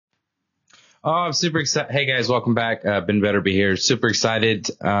Oh, I'm super excited. Hey guys, welcome back. Ben Betterby here. Super excited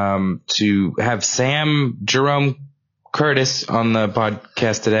to have Sam Jerome Curtis on the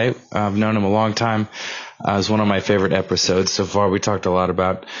podcast today. I've known him a long time. It was one of my favorite episodes so far. We talked a lot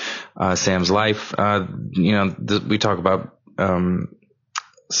about Sam's life. We talk about some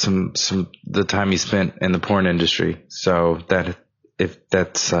the time he spent in the porn industry. So that if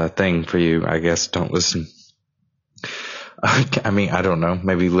that's a thing for you, I guess don't listen. I mean, I don't know.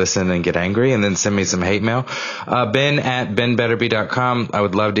 Maybe listen and get angry and then send me some hate mail. Ben at benbetterby.com. I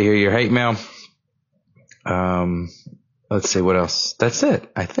would love to hear your hate mail. Let's see what else. That's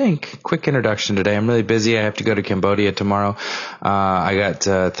it, I think. Quick introduction today. I'm really busy. I have to go to Cambodia tomorrow. I got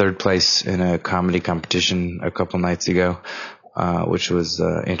third place in a comedy competition a couple nights ago, which was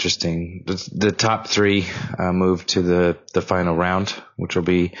interesting. The top three moved to the final round, which will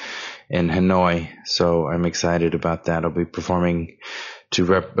be in Hanoi. So I'm excited about that. I'll be performing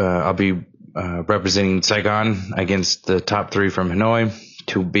I'll be representing Saigon against the top three from Hanoi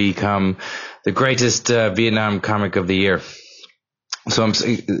to become the greatest Vietnam comic of the year. So I'm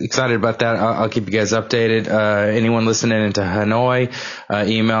excited about that. I'll keep you guys updated. Anyone listening into Hanoi,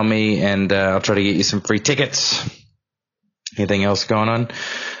 email me and I'll try to get you some free tickets. Anything else going on?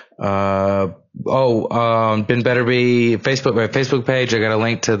 Ben Betterby Facebook page. I got a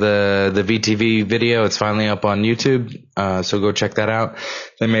link to the VTV video. It's finally up on YouTube. So go check that out.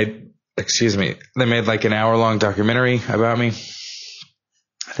 They made like an hour-long documentary about me.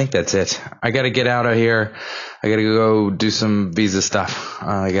 I think that's it. I got to get out of here. I got to go do some visa stuff.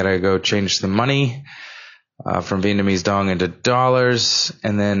 I got to go change the money, from Vietnamese dong into dollars.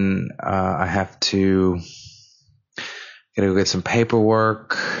 And then, I have to gotta go get some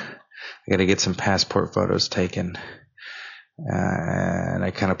paperwork. I gotta get some passport photos taken. And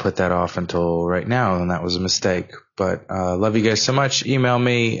I kind of put that off until right now, and that was a mistake. But love you guys so much. Email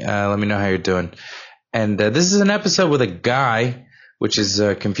me. Let me know how you're doing. And this is an episode with a guy, which is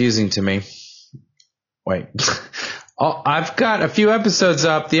confusing to me. Wait. I've got a few episodes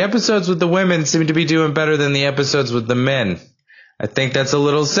up. The episodes with the women seem to be doing better than the episodes with the men. I think that's a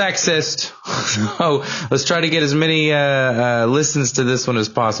little sexist. So let's try to get as many listens to this one as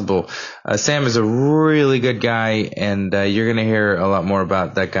possible. Sam is a really good guy, and you're going to hear a lot more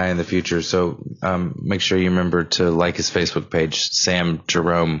about that guy in the future. So make sure you remember to like his Facebook page, Sam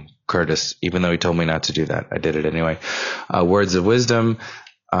Jerome Curtis, even though he told me not to do that. I did it anyway. Words of wisdom.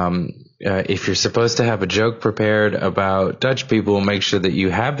 If you're supposed to have a joke prepared about Dutch people, make sure that you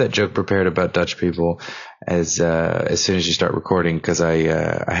have that joke prepared about Dutch people as soon as you start recording, because I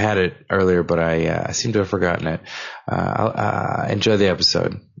had it earlier, but I seem to have forgotten it. Enjoy the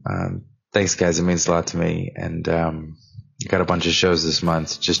episode. Thanks guys. It means a lot to me. And, got a bunch of shows this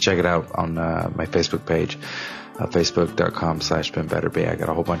month. Just check it out on, my Facebook page, facebook.com/BenBetterB. I got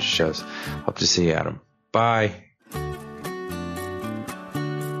a whole bunch of shows. Hope to see you at them. Bye.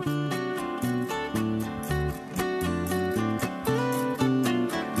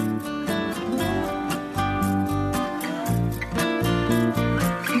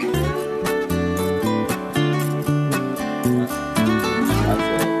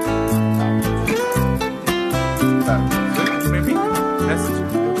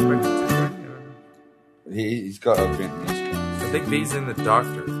 He's got a print in his car. I think B's in the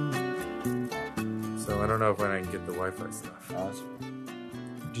doctor. So I don't know if I can get the Wi-Fi stuff.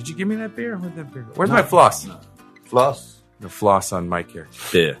 Did you give me that beer? Where'd that beer go? Where's my floss? No. Floss? The floss on mic here.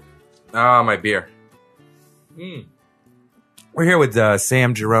 Beer. Ah, my beer. We're here with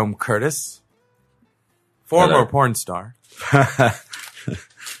Sam Jerome Curtis, former porn star.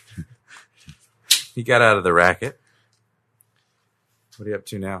 He got out of the racket. What are you up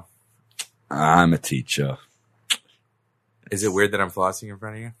to now? I'm a teacher. Is it weird that I'm flossing in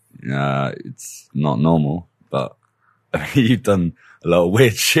front of you? It's not normal, but you've done a lot of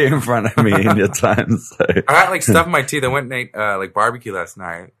weird shit in front of me in your time. So. I got like stuff in my teeth. I went and ate like barbecue last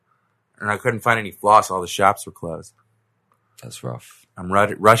night, and I couldn't find any floss. All the shops were closed. That's rough. I'm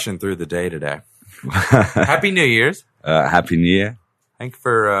rushing through the day today. Happy New Year's. Happy New Year. Thank you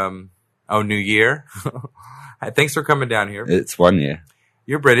for New Year. Thanks for coming down here. It's 1 year.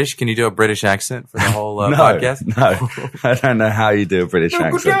 You're British. Can you do a British accent for the whole no, podcast? No, I don't know how you do a British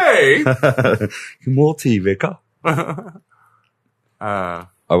accent. Good day. More tea, Vicar. I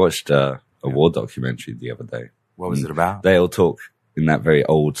watched a war documentary the other day. What was it about? They all talk in that very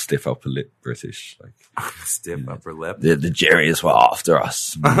old stiff upper lip British. Stiff upper lip? The Jerrys were after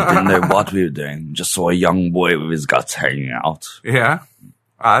us. We didn't know what we were doing. Just saw a young boy with his guts hanging out. Yeah?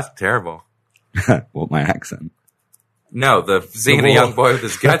 Oh, that's terrible. What, my accent? No, seeing a young boy with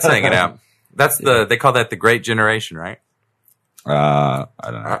his guts hanging out. That's they call that the Great Generation, right? I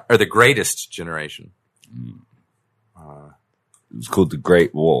don't know. Or the Greatest Generation. It was called The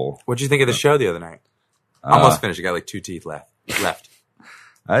Great Wall. What'd you think of the show the other night? Almost finished. I got like 2 teeth left. Yeah,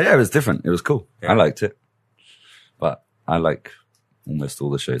 it was different. It was cool. Yeah. I liked it. But I like almost all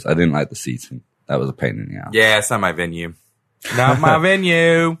the shows. I didn't like the seating. That was a pain in the ass. Yeah, it's not my venue. Not my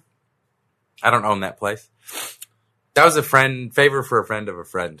venue. I don't own that place. That was a favor for a friend of a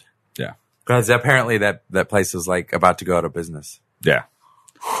friend. Yeah. Because apparently that place was like about to go out of business. Yeah.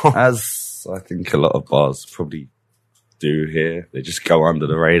 As I think a lot of bars probably do here. They just go under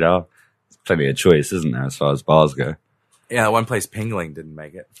the radar. There's plenty of choice, isn't there, as far as bars go? Yeah, one place, Pingling, didn't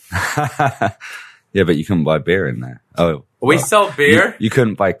make it. Yeah, but you couldn't buy beer in there. Oh, We sell beer. You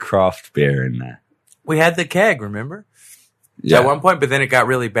couldn't buy craft beer in there. We had the keg, remember? Yeah. At one point, but then it got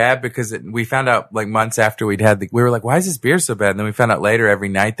really bad because we found out like months after we were like, why is this beer so bad? And then we found out later every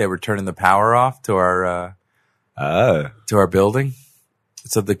night they were turning the power off to our building.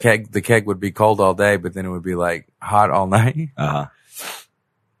 So the keg would be cold all day, but then it would be like hot all night. Uh-huh.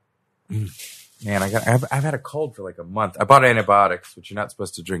 Man, I've had a cold for like a month. I bought antibiotics, which you're not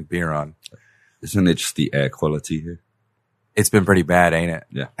supposed to drink beer on. Isn't it just the air quality here? It's been pretty bad, ain't it?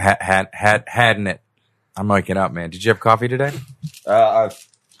 Yeah. Hadn't it? I'm waking up, man. Did you have coffee today? I've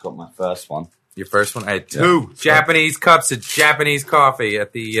got my first one. Your first one? I had 2 Japanese cups of Japanese coffee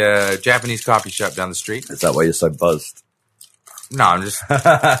at the Japanese coffee shop down the street. Is that why you're so buzzed? No, I'm just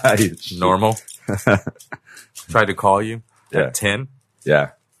normal. Tried to call you at 10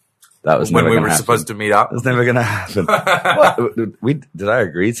 Yeah. That was when never we gonna were happen. supposed to meet up. It was never going to happen. What? Did I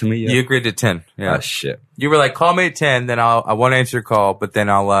agree to meet you? You agreed to 10. Yeah. Oh, shit. You were like, call me at 10, then I won't answer your call, but then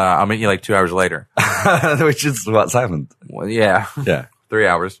I'll meet you like 2 hours later. Which is what's happened. Well, yeah. Yeah. 3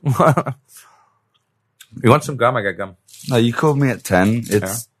 hours. You want some gum? I got gum. No, you called me at 10.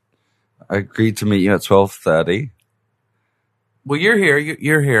 I agreed to meet you at 12:30. Well, you're here.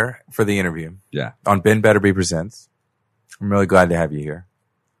 You're here for the interview. Yeah. On Ben Betterby Presents. I'm really glad to have you here.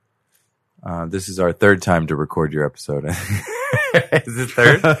 This is our 3rd time to record your episode. Is it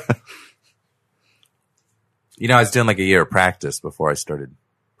 3rd? I was doing like a year of practice before I started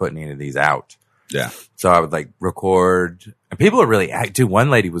putting any of these out. Yeah. So I would like record, and people are really, dude, one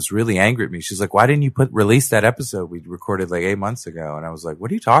lady was really angry at me. She's like, why didn't you release that episode we recorded like 8 months ago? And I was like,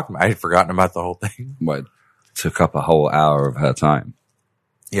 what are you talking about? I had forgotten about the whole thing. What? Took up a whole hour of her time.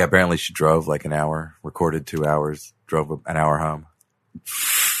 Yeah, apparently she drove like an hour, recorded 2 hours, drove an hour home.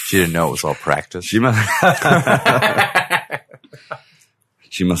 She didn't know it was all practice. She must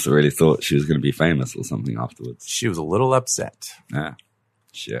have really thought she was going to be famous or something afterwards. She was a little upset. Yeah.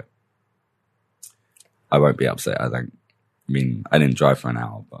 Shit. I won't be upset, I think. I mean, I didn't drive for an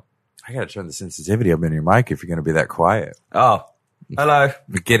hour, but. I gotta turn the sensitivity up in your mic if you're gonna be that quiet. Oh, hello.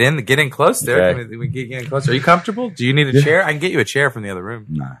 Get in close there. Okay. We get in closer. Are you comfortable? Do you need a chair? I can get you a chair from the other room.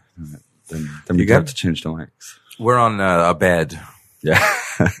 No. Then we good? have to change the mics. We're on a bed. Yeah.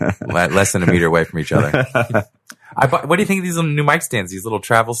 Less than a meter away from each other. What do you think of these little new mic stands? These little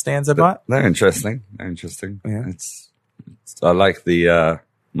travel stands I bought? They're interesting. Yeah. I like the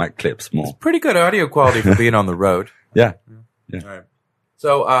mic clips more. Pretty good audio quality for being on the road. Yeah. All right.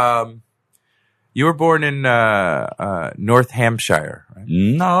 So, you were born in North Hampshire, right?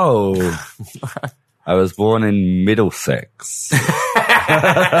 No. I was born in Middlesex. Is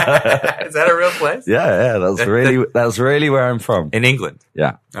that a real place? Yeah. That's really where I'm from. In England?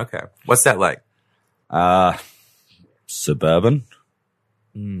 Yeah. Okay. What's that like? Suburban.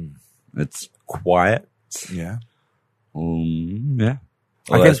 It's quiet. Yeah. Yeah.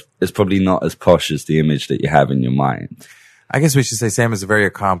 I guess it's probably not as posh as the image that you have in your mind. I guess we should say Sam is a very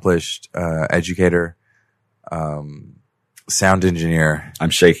accomplished educator, sound engineer. I'm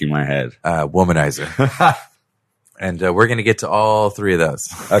shaking my head. Womanizer. And we're going to get to all 3 of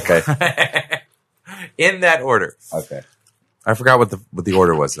those. Okay. In that order. Okay. I forgot what the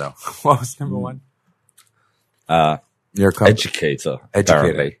order was, though. What was number 1? You're educator.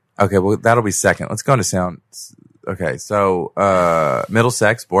 Apparently. Okay, well, that'll be second. Let's go into sound. Okay, so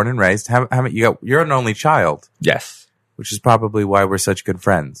Middlesex, born and raised. How many? You're an only child. Yes. Which is probably why we're such good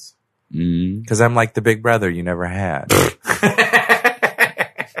friends. Because I'm like the big brother you never had.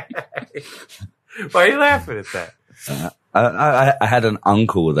 Why are you laughing at that? I had an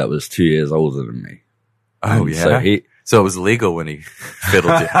uncle that was 2 years older than me. Oh, yeah? So it was legal when he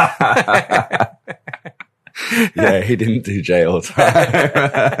fiddled you. Yeah, he didn't do jail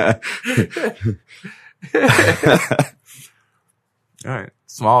time. All right.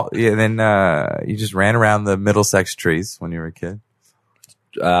 Small. Yeah, then you just ran around the Middlesex trees when you were a kid.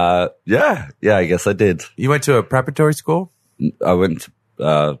 Yeah, I guess I did. You went to a preparatory school? I went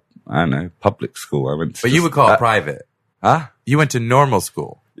to, I don't know, public school. But you would call it private. Huh? You went to normal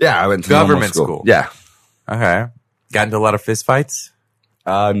school. Yeah, I went to government normal school. Yeah. Okay. Got into a lot of fist fights?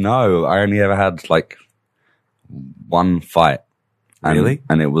 No, I only ever had like one fight. Really?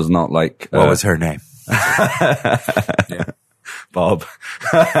 And it was not like... What was her name? Yeah. Bob.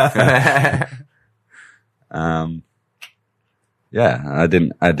 Yeah, I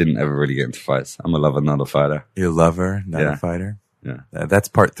didn't ever really get into fights. I'm a lover, not a fighter. You're a lover, not a fighter? Yeah. That's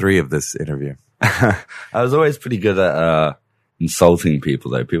part 3 of this interview. I was always pretty good at insulting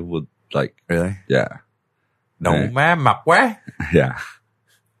people, though. People would like... Really? Yeah. No má mập quá. Yeah.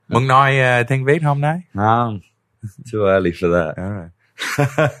 Muốn nói tiếng Việt hôm nay? Too early for that. All right.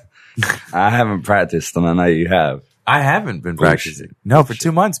 I haven't practiced, and I know you have. I haven't been practicing. No, for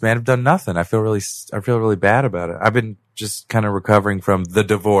 2 months, man. I've done nothing. I feel really bad about it. I've been just kind of recovering from the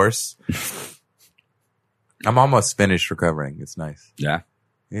divorce. I'm almost finished recovering. It's nice. Yeah.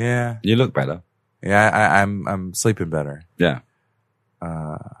 Yeah. You look better. Yeah, I'm sleeping better. Yeah.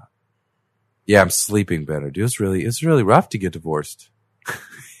 Yeah, I'm sleeping better. Dude, it's really rough to get divorced.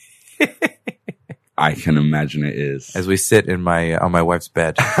 I can imagine it is. As we sit on my wife's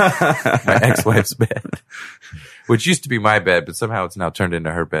bed, my ex-wife's bed, which used to be my bed, but somehow it's now turned into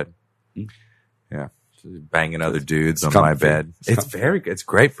her bed. Yeah, banging other dudes on my bed. It's very good. It's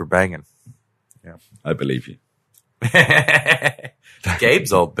great for banging. Yeah, I believe you.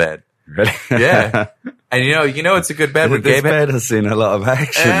 Gabe's old bed. Really? Yeah, and you know it's a good bed. Where This Gabe bed has seen a lot of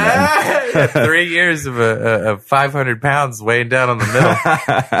action. Man. 3 years of 500 pounds weighing down on the middle.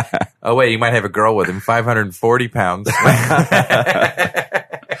 Oh wait, you might have a girl with him. 540 pounds. All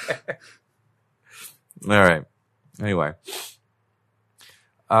right. Anyway.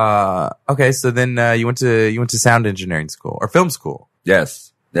 Okay. So then, you went to sound engineering school or film school.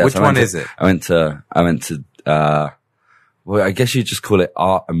 Yes. Which one is it? I went to, well, I guess you just call it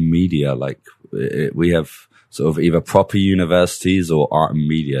art and media. Like we have sort of either proper universities or art and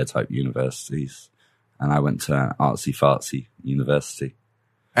media type universities. And I went to an artsy fartsy university.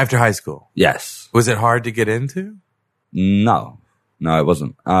 After high school? Yes. Was it hard to get into? No, it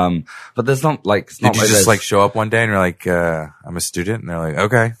wasn't. But there's not like, it's not Did you just like show up one day and you're like, I'm a student? And they're like,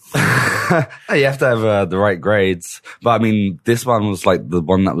 okay. You have to have the right grades. But I mean, this one was like the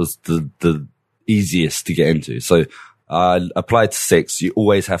one that was the easiest to get into. So I applied to 6. You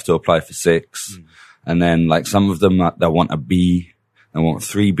always have to apply for 6. And then like some of them, they want a B. They want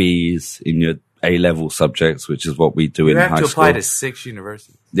 3 Bs in your A-level subjects, which is what we do in high school. You have to apply to 6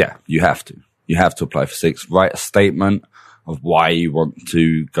 universities. Yeah, you have to. You have to apply for 6. Write a statement of why you want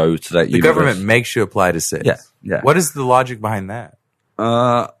to go to that university. The government makes you apply to 6. Yeah. What is the logic behind that?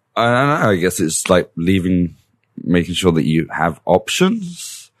 I don't know. I guess it's like making sure that you have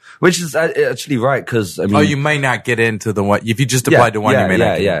options. Which is actually right, because I mean... you may not get into the one... If you just applied to one, you may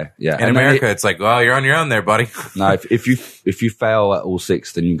not get in. In America, it's like, well, you're on your own there, buddy. No, if you fail at all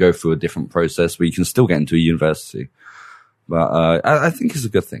 6, then you go through a different process where you can still get into a university. But I think it's a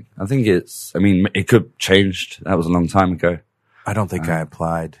good thing. I think it could change. That was a long time ago. I don't think I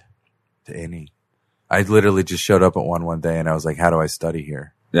applied to any. I literally just showed up at one day and I was like, how do I study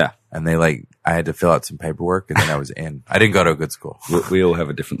here? Yeah. And I had to fill out some paperwork and then I was in. I didn't go to a good school. We all have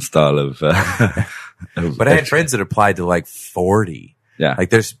a different style of, but I had friends that applied to like 40. Yeah. Like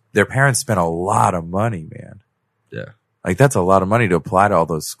their parents spent a lot of money, man. Yeah. Like that's a lot of money to apply to all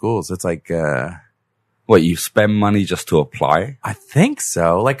those schools. It's like, what, you spend money just to apply? I think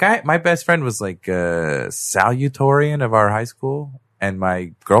so. Like my best friend was like salutatorian of our high school. And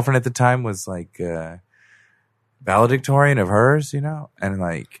my girlfriend at the time was like, valedictorian of hers, and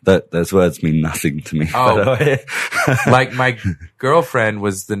like those words mean nothing to me. Oh, by the way. Like my girlfriend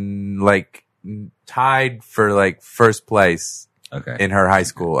was tied for like first place in her high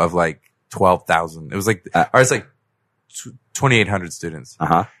school of like 12,000. It was like, or it's like 2,800 students.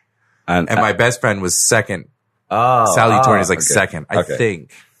 And my best friend was second. Salutatorian is like second, I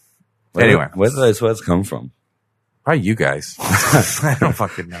think. Anyway, where do those words come from? Probably you guys. I don't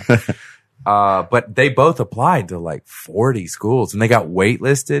fucking know. But they both applied to like 40 schools and they got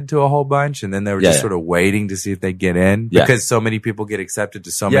waitlisted to a whole bunch. And then they were just sort of waiting to see if they get in because so many people get accepted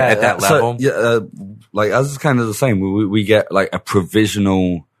to so many at that level. Like ours is kind of the same. We get like a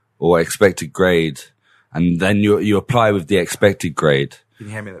provisional or expected grade and then you apply with the expected grade. Can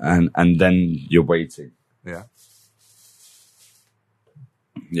you hand me that? And then you're waiting. Yeah.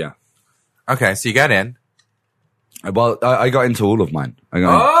 Yeah. Okay. So you got in. Well, I got into all of mine.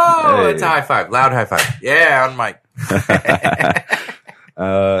 It's a high five. Loud high five. Yeah, on mic.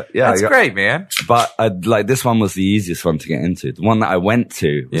 That's great, man. But like this one was the easiest one to get into. The one that I went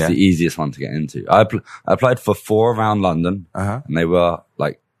to was the easiest one to get into. I applied for 4 around London, and they were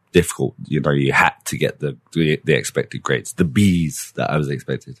like difficult. You had to get the expected grades, the B's that I was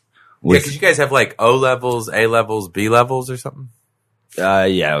expected. Yeah, because you guys have like O levels, A levels, B levels, or something.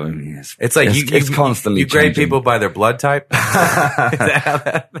 Yeah, I mean, it's like it's constantly. You grade changing. people by their blood type.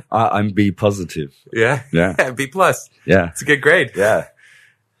 I'm B positive. Yeah, B plus. Yeah, it's a good grade. Yeah,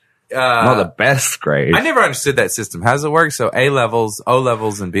 not the best grade. I never understood that system. How does it work? So A levels, O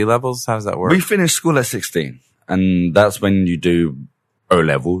levels, and B levels. How does that work? We finished school at 16, and that's when you do O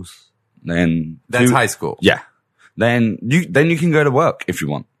levels. Then that's high school. Yeah. Then you can go to work if you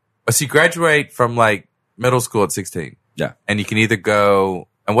want. So you graduate from like middle school at 16. Yeah. And you can either go,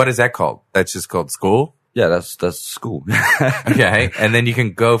 and what is that called? That's just called school? Yeah, that's school. Okay. And then you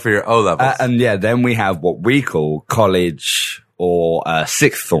can go for your O levels. And yeah, then we have what we call college or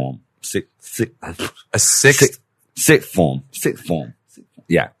sixth form. Sixth form.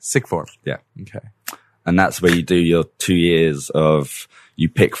 Yeah. Sixth form. Yeah. Okay. And that's where you do your 2 years of, you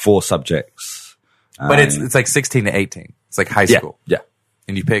pick 4 subjects. But it's like 16 to 18. It's like high school. Yeah.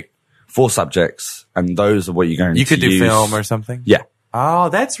 And you pick 4 subjects, and those are what you're going to use. You could do film or something? Yeah. Oh,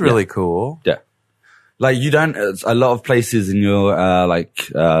 that's really cool. Yeah. Like you don't, a lot of places in your,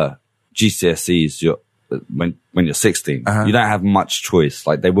 GCSEs, when you're 16, you don't have much choice.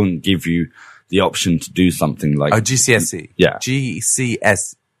 Like they wouldn't give you the option to do something like. Oh, GCSE. Yeah.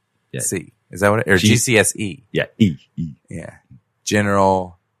 GCSC. Yeah. Is that what it, or GCSE? Yeah. E. Yeah.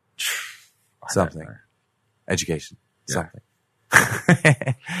 General something. Education. Yeah. Something.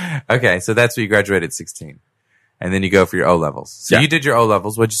 Okay, so that's where you graduate at 16. And then you go for your O levels. So you did your O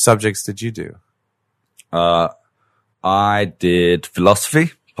levels. What subjects did you do? I did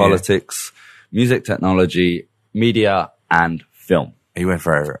philosophy, politics, music technology, media, and film. You went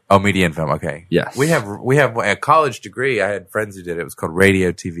for media and film. Okay. Yes. We have a college degree. I had friends who did it. It was called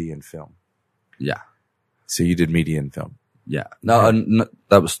radio, TV, and film. Yeah. So you did media and film. Yeah. No,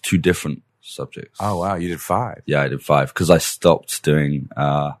 that was 2 different subjects. Oh wow, you did 5. Yeah, I did 5 because I stopped doing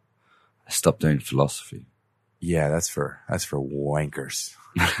philosophy. Yeah, that's for wankers.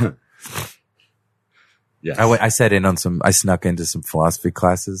 Yeah, I snuck into some philosophy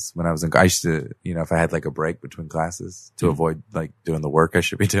classes when I was I used to, if I had like a break between classes to avoid like doing the work I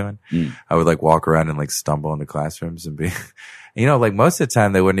should be doing, I would like walk around and like stumble into classrooms and be, like most of the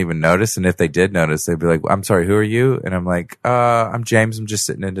time they wouldn't even notice. And if they did notice, they'd be like, I'm sorry, who are you? And I'm like, I'm James. I'm just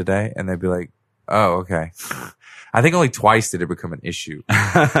sitting in today. And they'd be like, oh, okay. I think only twice did it become an issue.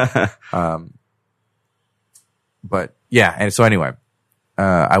 But yeah. And so anyway,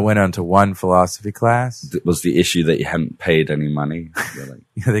 I went on to one philosophy class. Was the issue that you hadn't paid any money? Like,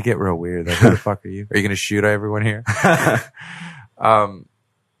 yeah, they get real weird. Like, who the fuck are you? Are you going to shoot everyone here?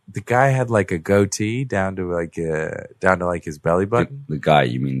 The guy had like a goatee down to his belly button. The guy,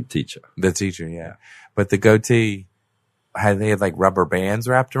 you mean the teacher? The teacher, yeah. But the goatee they had like rubber bands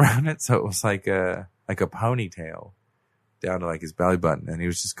wrapped around it, so it was like a ponytail down to like his belly button, and he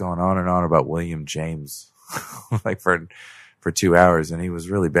was just going on and on about William James, like for 2 hours, and he was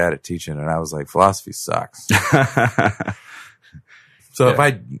really bad at teaching, and I was like, philosophy sucks. So if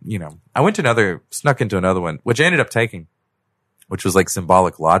I snuck into another one, which I ended up taking, which was like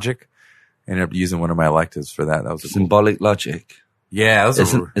symbolic logic. I ended up using one of my electives for that. That was symbolic logic. Yeah.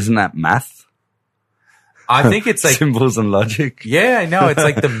 Isn't that math? I think it's like symbols and logic. Yeah, I know. It's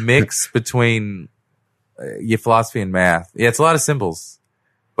like the mix between philosophy and math. Yeah, it's a lot of symbols,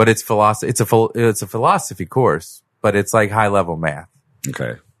 but it's philosophy. It's a philosophy course, but it's like high level math.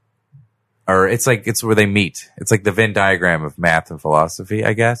 Okay. Or it's where they meet. It's like the Venn diagram of math and philosophy,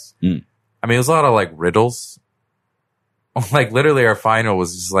 I guess. I mean, it was a lot of like riddles. Like literally our final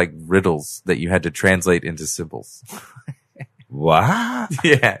was just like riddles that you had to translate into symbols. What?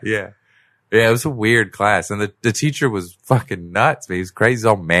 Yeah. Yeah, it was a weird class. And the teacher was fucking nuts. He was crazy. He's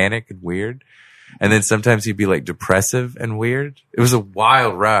all manic and weird. And then sometimes he'd be like depressive and weird. It was a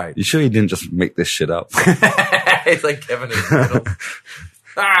wild ride. You sure you didn't just make this shit up? It's like Kevin and riddles.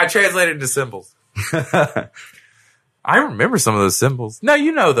 Translated into symbols. I remember some of those symbols. No,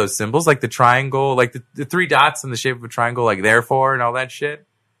 you know those symbols, like the triangle, like the 3 dots in the shape of a triangle, like therefore and all that shit.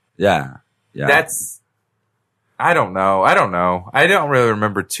 Yeah. I don't know. I don't really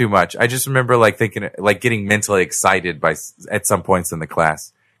remember too much. I just remember like thinking, like getting mentally excited at some points in the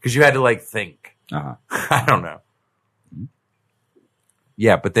class because you had to like think. Uh-huh. I don't know.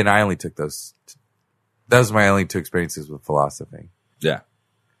 Yeah, but then I only took those. Those were my only 2 experiences with philosophy. Yeah.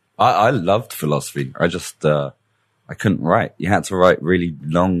 I loved philosophy. I just, I couldn't write. You had to write really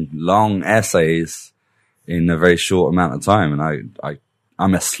long essays in a very short amount of time. And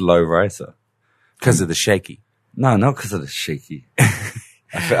I'm a slow writer. Because of the shaky. No, not because of the shaky.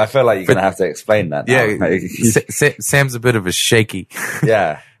 I feel like you're going to have to explain that now. Yeah. Sam's a bit of a shaky.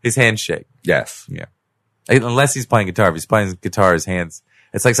 Yeah. His hands shake. Yes. Yeah. Unless he's playing guitar. If he's playing guitar, his hands,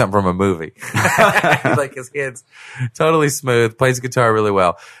 it's like something from a movie. Like his hands totally smooth, plays guitar really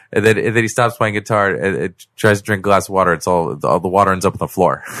well. And then he stops playing guitar and tries to drink a glass of water. It's all the water ends up on the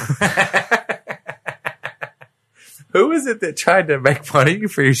floor. Who is it that tried to make fun of you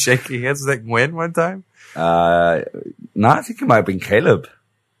for your shaky hands? Was that Gwen one time? No, I think it might have been Caleb.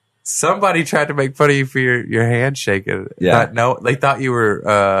 Somebody tried to make fun of you for your hand shaking. Yeah. They thought you were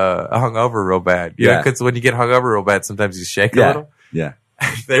hungover real bad. You know, because when you get hungover real bad, sometimes you shake a little. Yeah.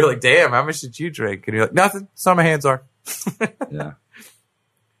 They were like, damn, how much did you drink? And you're like, nothing. Some of my hands are. Yeah.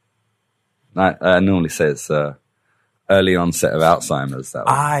 I normally say it's early onset of Alzheimer's.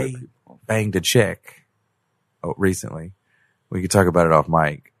 I banged a chick recently. We could talk about it off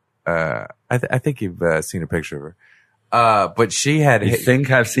mic. I think you've seen a picture of her. But she had... You think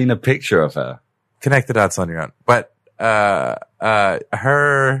I've seen a picture of her? Connect the dots on your own. But her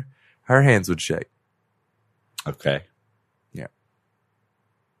hands would shake. Okay. Yeah.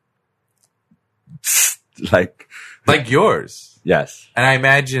 Like yours. Yes. And I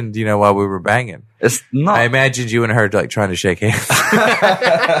imagined, while we were banging. It's not. I imagined you and her like trying to shake hands.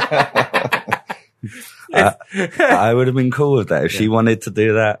 I would have been cool with that if she wanted to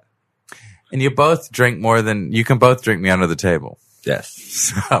do that. And you can both drink me under the table. Yes.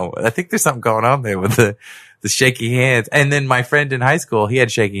 So I think there's something going on there with the shaky hands. And then my friend in high school, he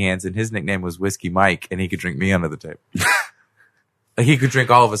had shaky hands and his nickname was Whiskey Mike and he could drink me under the table. Like he could drink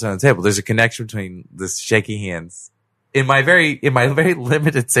all of us under the table. There's a connection between the shaky hands. In my very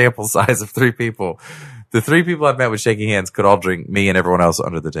limited sample size of 3 people, the 3 people I've met with shaky hands could all drink me and everyone else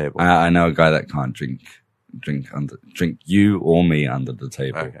under the table. I know a guy that can't drink you or me under the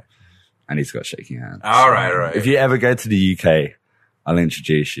table. Okay. And he's got shaky hands. All right. If you ever go to the UK, I'll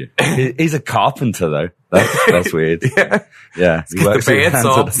introduce you. He's a carpenter though. That's weird. Yeah. He works the with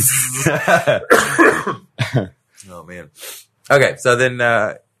bandsaw. Oh man. Okay. So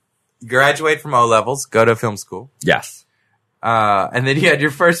then, graduate from O levels, go to film school. Yes. And then you had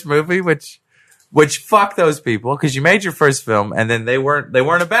your first movie, which fuck those people, because you made your first film and then they weren't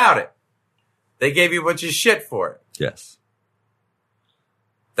about it. They gave you a bunch of shit for it. Yes.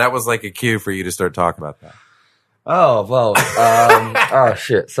 That was like a cue for you to start talking about that. Oh, well, oh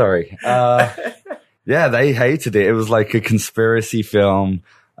shit, sorry. Yeah, they hated it. It was like a conspiracy film,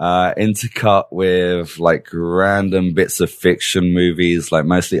 intercut with like random bits of fiction movies, like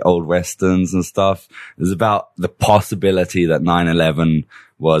mostly old westerns and stuff. It was about the possibility that 9/11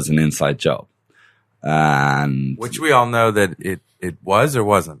 was an inside job. And which we all know that it was or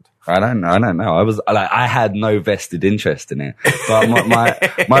wasn't. I don't know. I had no vested interest in it, but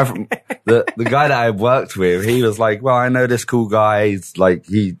the guy that I worked with, he was like, well, I know this cool guy. He's like,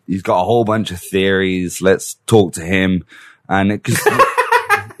 he's got a whole bunch of theories. Let's talk to him. And cause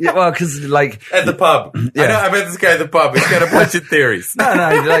like at the pub. Yeah. I met this guy at the pub. He's got a bunch of theories. No,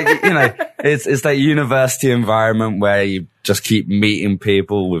 like, it's that university environment where you just keep meeting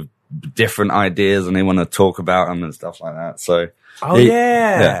people with different ideas and they want to talk about them and stuff like that. So. Oh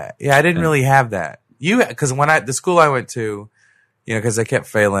yeah. I didn't really have that. Cause when the school I went to, cause I kept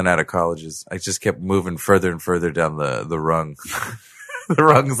failing out of colleges, I just kept moving further and further down the rung, the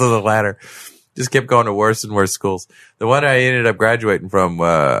rungs of the ladder. Just kept going to worse and worse schools. The one I ended up graduating from,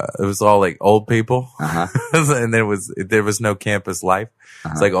 it was all like old people. And there was no campus life.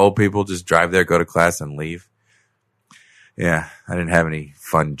 It's like old people just drive there, go to class and leave. Yeah. I didn't have any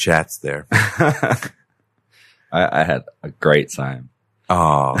fun chats there. I had a great time.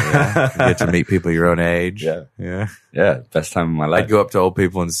 Oh, yeah. You get to meet people your own age. Yeah. Best time of my life. I'd go up to old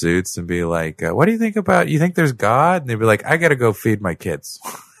people in suits and be like, what do you think you think there's God? And they'd be like, I got to go feed my kids.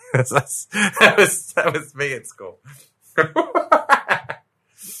 That was me at school. All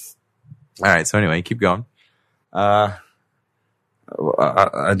right. So anyway, keep going. I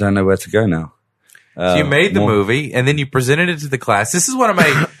don't know where to go now. So you made the movie and then you presented it to the class. This is one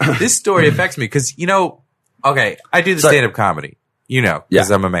of this story affects me because, okay, I do the stand-up comedy, because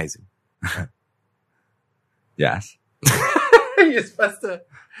I'm amazing. Yes. You're supposed to.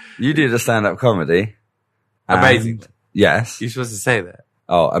 You do the stand-up comedy. Amazing. Yes. You're supposed to say that.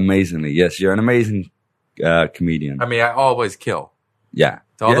 Oh, amazingly. Yes, you're an amazing comedian. I mean, I always kill. Yeah.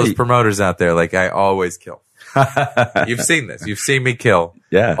 To all those promoters out there, like, I always kill. You've seen this. You've seen me kill.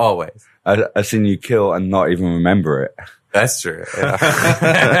 Yeah. Always. I've seen you kill and not even remember it. That's true. Yeah.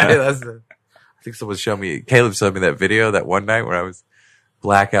 I think Caleb showed me that video that one night where I was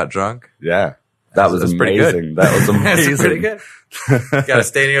blackout drunk. Yeah. That was amazing. Pretty good. That was amazing. That's pretty good. Got a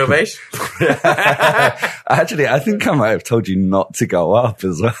standing ovation. Actually, I think I might have told you not to go up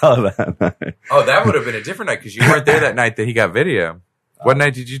as well that night. Oh, that would have been a different night because you weren't there that night that he got video. What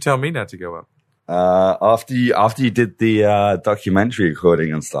night did you tell me not to go up? After you did the documentary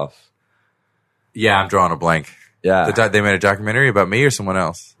recording and stuff. Yeah, I'm drawing a blank. Yeah. They made a documentary about me or someone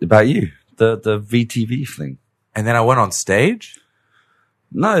else? About you. The VTV thing. And then I went on stage?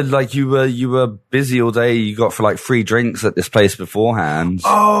 No, like you were busy all day. You got for like 3 drinks at this place beforehand.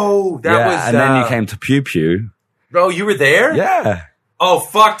 Oh, that was... and then you came to Pew Pew. Bro, you were there? Yeah. Oh,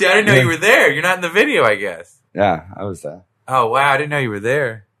 fuck, dude. I didn't know you were there. You're not in the video, I guess. Yeah, I was there. Oh, wow. I didn't know you were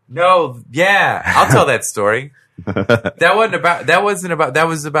there. No, yeah. I'll tell that story. That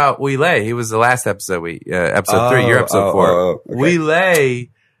was about Wheelay. He was the last episode, episode 3, you're episode 4. Okay. Wheelay,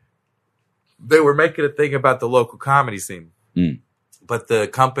 they were making a thing about the local comedy scene. But the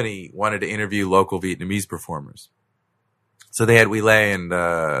company wanted to interview local Vietnamese performers. So they had Wheelay and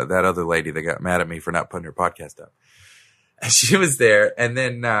that other lady that got mad at me for not putting her podcast up. And she was there. And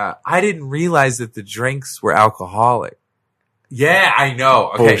then I didn't realize that the drinks were alcoholic. Yeah, I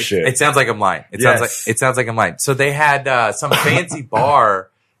know. Okay. Bullshit. It sounds like I'm lying. It sounds like I'm lying. So they had some fancy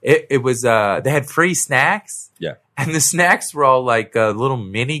bar. It was they had free snacks. Yeah. And the snacks were all like little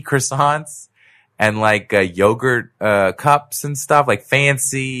mini croissants and like yogurt cups and stuff, like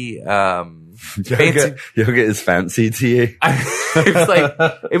fancy Yogurt is fancy to you.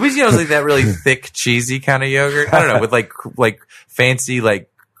 it was you know, like that really thick, cheesy kind of yogurt. I don't know, with like fancy like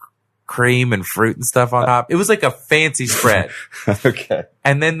cream and fruit and stuff on top. It was like a fancy spread. Okay.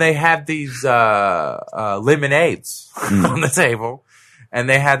 And then they had these lemonades on the table, and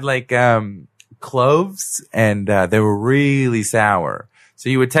they had like cloves, and they were really sour. So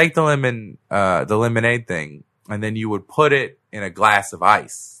you would take the lemonade thing, and then you would put it in a glass of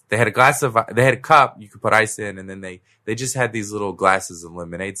ice. They had a cup you could put ice in, and then they just had these little glasses of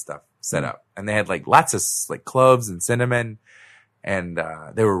lemonade stuff set up, and they had like lots of like cloves and cinnamon. And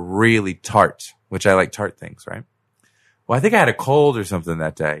they were really tart, which I like tart things, right? Well, I think I had a cold or something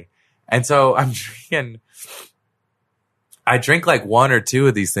that day. And so I drink like 1 or 2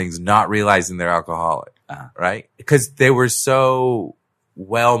 of these things, not realizing they're alcoholic, right? Because they were so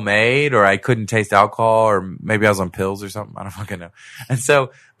well made, or I couldn't taste alcohol, or maybe I was on pills or something. I don't fucking know. And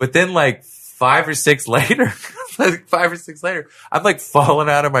so, but then like 5 or 6 later, I'm like falling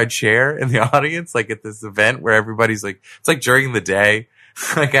out of my chair in the audience, like at this event where everybody's like, it's like during the day.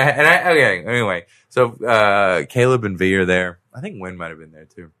 Okay, anyway. So, Caleb and V are there. I think Wynn might have been there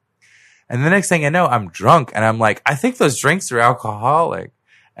too. And the next thing I know, I'm drunk, and I'm like, I think those drinks are alcoholic.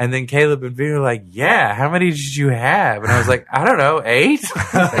 And then Caleb and V are like, yeah, how many did you have? And I was like, I don't know, 8?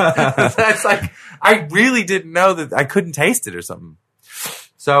 That's like, I really didn't know that I couldn't taste it or something.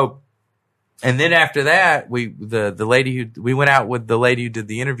 So, and then after that, we went out with the lady who did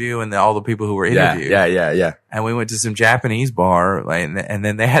the interview and all the people who were interviewed. Yeah. And we went to some Japanese bar, and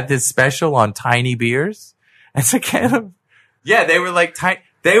then they had this special on tiny beers. And so kind of, yeah, they were like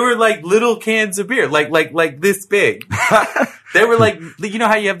they were like little cans of beer, like this big. They were like, you know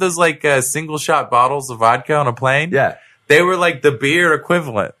how you have those like single shot bottles of vodka on a plane? Yeah. They were like the beer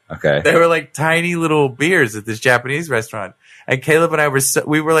equivalent. Okay. They were like tiny little beers at this Japanese restaurant. And Caleb and I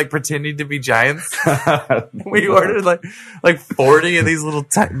we were like pretending to be giants. We ordered like 40 of these little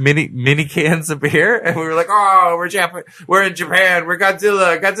mini cans of beer. And we were like, oh, we're in Japan. We're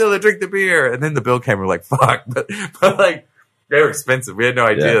Godzilla, drink the beer. And then the bill came. We're like, fuck. But like, they were expensive. We had no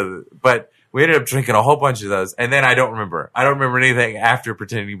idea. Yeah. But we ended up drinking a whole bunch of those. And then I don't remember anything after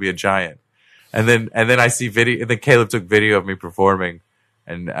pretending to be a giant. And then I see video, and then Caleb took video of me performing.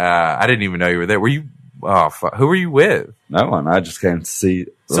 And, I didn't even know you were there. Were you? Oh, fuck. Who were you with? No one. I just came to see.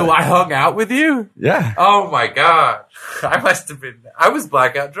 So I hung out with you? Yeah. Oh my God. I was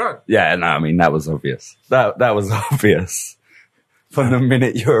blackout drunk. Yeah, no, I mean, that was obvious. That was obvious from the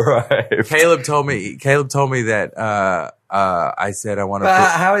minute you arrived. Caleb told me that, I said I want to.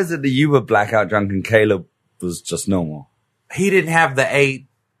 How is it that you were blackout drunk and Caleb was just normal? He didn't have the 8,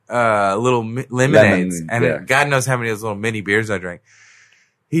 little lemonades. And God knows how many of those little mini beers I drank.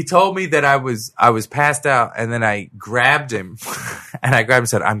 He told me that I was passed out, and then I grabbed him and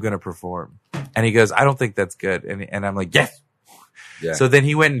said, I'm going to perform. And he goes, I don't think that's good. And I'm like, yes. Yeah. So then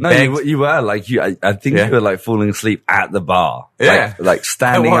he went and begged. You were like, I think you were like falling asleep at the bar. Yeah. Like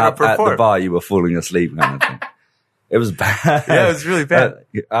standing up at the bar, you were falling asleep kind of thing. It was bad. Yeah, it was really bad.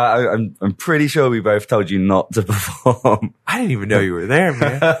 I'm pretty sure we both told you not to perform. I didn't even know you were there,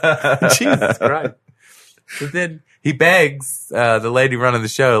 man. Jesus Christ. But then he begs the lady running the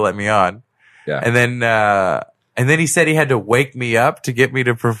show to let me on. Yeah. And then he said he had to wake me up to get me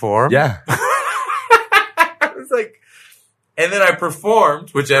to perform. Yeah. I was like, And then I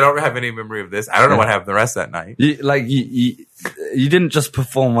performed, which I don't have any memory of this. I don't know what happened the rest of that night. You didn't just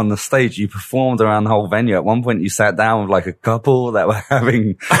perform on the stage. You performed around the whole venue. At one point, you sat down with like a couple that were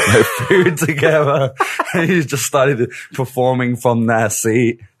having food together, and you just started performing from their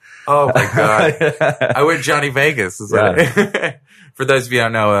seat. Oh my God. I went Johnny Vegas. Yeah. For those of you who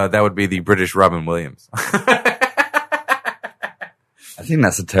don't know, that would be the British Robin Williams. I think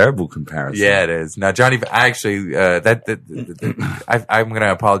that's a terrible comparison. Yeah, it is. Now, Johnny, I actually, I'm going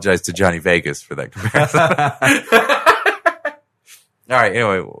to apologize to Johnny Vegas for that comparison. All right.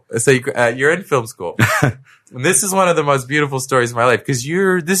 Anyway, so you're in film school. And this is one of the most beautiful stories of my life because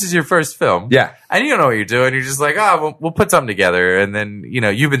this is your first film. Yeah. And you don't know what you're doing. You're just like, we'll put something together. And then,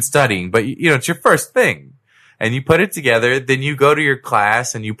 you've been studying, but it's your first thing. And you put it together. Then you go to your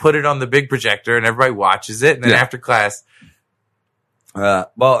class and you put it on the big projector and everybody watches it. And then after class,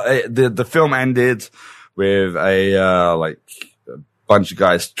 the film ended with a bunch of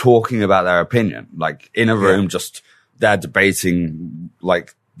guys talking about their opinion, like in a room, just they're debating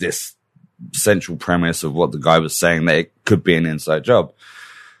like this central premise of what the guy was saying that it could be an inside job.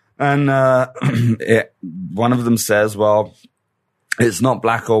 And, one of them says, well, it's not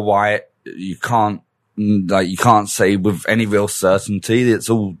black or white. You can't say with any real certainty. It's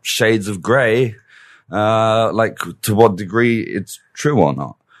all shades of gray. To what degree it's true or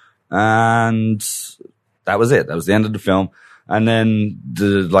not. And that was it. That was the end of the film. And then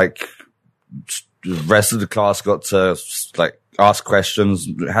the rest of the class got to ask questions,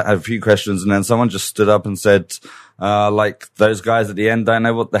 had a few questions. And then someone just stood up and said, those guys at the end don't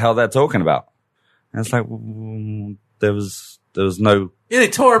know what the hell they're talking about. And it's like, there was no. Yeah, they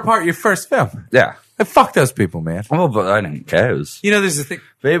tore apart your first film. Yeah. Fuck those people, man. Oh, but I didn't care. It was, there's a thing.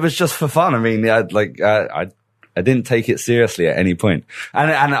 But it was just for fun. I mean, I didn't take it seriously at any point.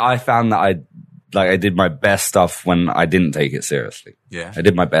 And I found that I did my best stuff when I didn't take it seriously. Yeah. I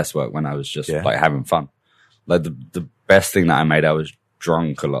did my best work when I was just having fun. Like the best thing that I made, I was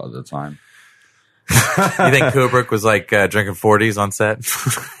drunk a lot of the time. You think Kubrick was drinking 40s on set?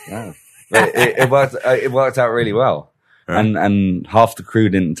 Yeah. It worked out really well. Right. And half the crew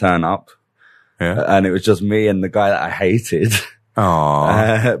didn't turn up. Yeah. And it was just me and the guy that I hated.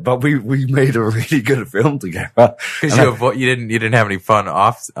 Aww. But we made a really good film together. Because you didn't have any fun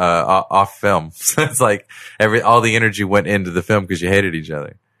off film. So it's like all the energy went into the film because you hated each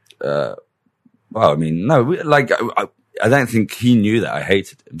other. Well, I mean, no, I don't think he knew that I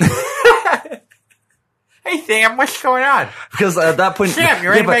hated him. Hey Sam, what's going on? Because at that point, Sam, you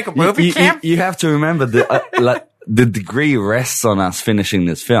ready to make a movie, Sam? You have to remember the degree rests on us finishing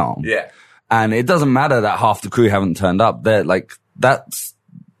this film. Yeah. And it doesn't matter that half the crew haven't turned up. They're that's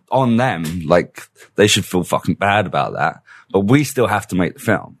on them. They should feel fucking bad about that. But we still have to make the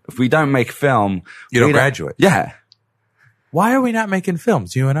film. If we don't make a film, you don't graduate. Yeah. Why are we not making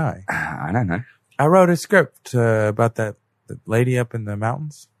films, you and I? I don't know. I wrote a script about the lady up in the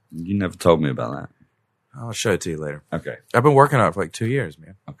mountains. You never told me about that. I'll show it to you later. Okay. I've been working on it for 2 years,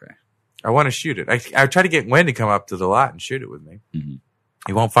 man. Okay. I want to shoot it. I tried to get Gwen to come up to the lot and shoot it with me. Mm-hmm.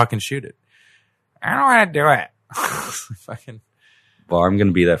 He won't fucking shoot it. I don't want to do it. Fucking. Well, I'm going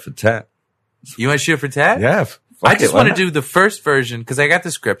to be there for Tet. You want to shoot it for Tet? Yeah. I just want to do the first version because I got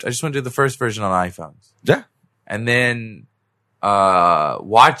the script. I just want to do the first version on iPhones. Yeah. And then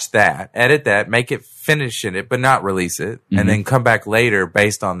watch that, edit that, make it, finish in it, but not release it, and then come back later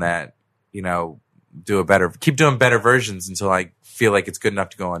based on that. Keep doing better versions until I feel like it's good enough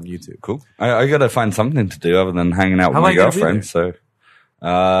to go on YouTube. Cool. I got to find something to do other than hanging out with my girlfriend. So,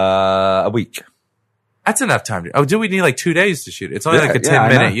 a week. That's enough time. Do we need 2 days to shoot it? It's only a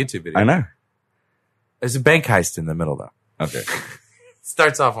 10-minute YouTube video. I know. There's a bank heist in the middle, though. Okay.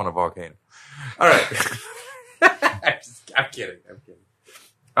 Starts off on a volcano. All right. I'm kidding.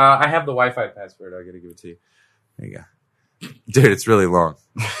 I have the Wi-Fi password. I got to give it to you. There you go. Dude, it's really long.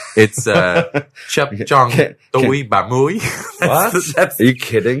 It's Chup Chong Doi Bamui. What? Are you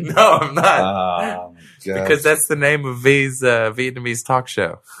kidding? No, I'm not. Oh, my God. Because that's the name of V's Vietnamese talk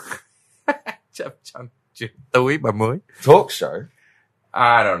show. Chup Chong Doi Bamui. Talk show?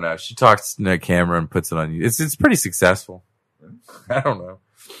 I don't know. She talks to the camera and puts it on you. It's pretty successful. I don't know.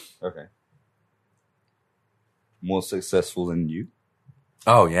 Okay. More successful than you?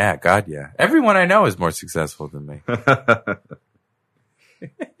 Oh, yeah. God, yeah. Everyone I know is more successful than me.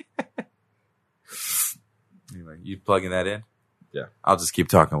 Anyway, you plugging that in? Yeah. I'll just keep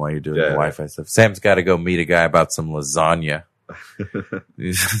talking while you're doing the Wi-Fi stuff. Sam's got to go meet a guy about some lasagna.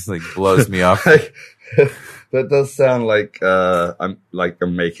 It just like blows me off. That does sound like I'm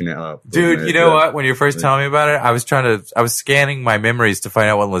making it up. Dude, you know what? When you first telling me about it, I was scanning my memories to find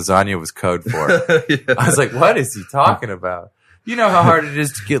out what lasagna was code for. Yeah. I was like, what is he talking about? You know how hard it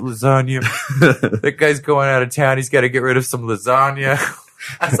is to get lasagna? That guy's going out of town. He's got to get rid of some lasagna.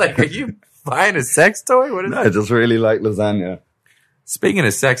 I was like, are you buying a sex toy? What is I just really like lasagna. Speaking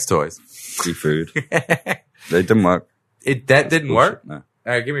of sex toys. Seafood. They didn't work. That didn't work? No. All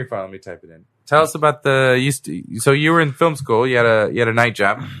right, give me your phone. Let me type it in. Tell us about so you were in film school. You had a night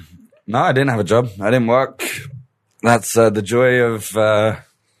job. No, I didn't have a job. I didn't work. That's the joy of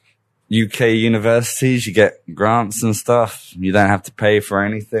UK universities. You get grants and stuff. You don't have to pay for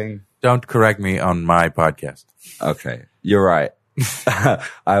anything. Don't correct me on my podcast. Okay, you're right.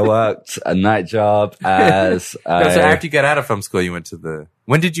 I worked a night job as so after you got out of film school, you went to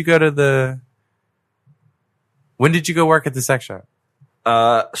when did you go work at the sex shop?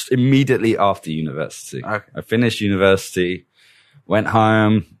 Immediately after university. Okay. I finished university, went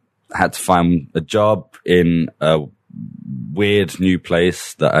home, had to find a job in a weird new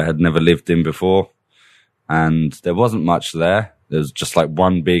place that I had never lived in before. And there wasn't much there. There was just like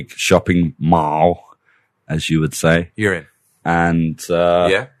one big shopping mall, as you would say. You're in. And,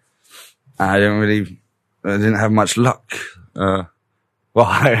 yeah, I didn't have much luck. Well,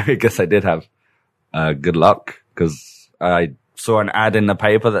 I guess I did have, good luck because I saw an ad in the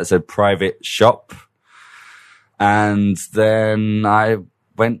paper that said private shop. And then I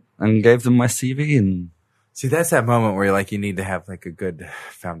went and gave them my CV and. See, that's that moment where you're like, you need to have like a good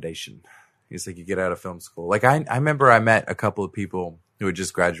foundation. It's like you get out of film school. Like I remember I met a couple of people who had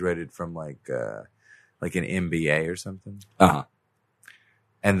just graduated from like an MBA or something. Uh-huh.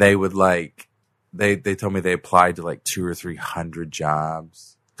 And they would they told me they applied to like 200 or 300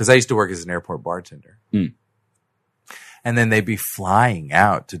 jobs. Cause I used to work as an airport bartender. Mm. And then they'd be flying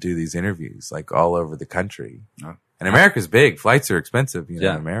out to do these interviews like all over the country. Oh. And America's big. Flights are expensive, in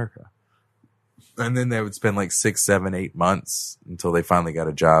Yeah. America. And then they would spend like 6, 7, 8 months until they finally got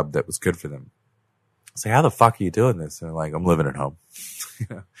a job that was good for them. It's like, how the fuck are you doing this? And they're like, I'm living at home.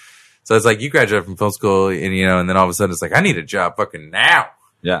 So it's like you graduate from film school and, and then all of a sudden it's like, I need a job fucking now.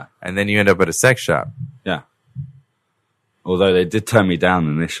 Yeah. And then you end up at a sex shop. Yeah. Although they did turn me down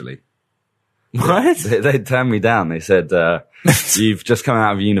initially. What? They turned me down. They said, you've just come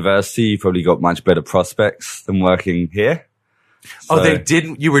out of university. You've probably got much better prospects than working here. So, they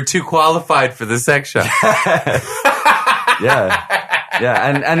didn't. You were too qualified for the sex shop. Yeah.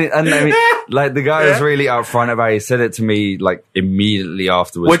 Yeah. And I mean, like the guy was really upfront about it. He said it to me like immediately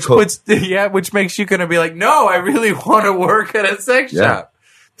afterwards. Which makes you gonna be like, no, I really want to work at a sex shop.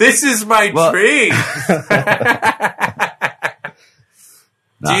 This is my dream.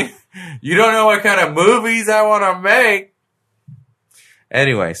 Nah. You don't know what kind of movies I want to make.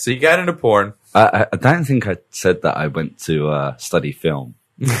 Anyway, so you got into porn. I don't think I said that I went to study film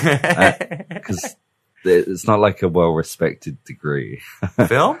because it's not like a well-respected degree.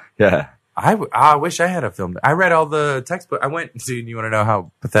 Film? Yeah. I wish I had a film. I read all the textbook. Dude, you want to know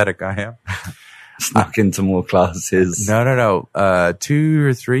how pathetic I am? Snuck into more classes. No. 2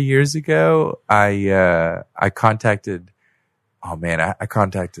 or 3 years ago, I contacted, I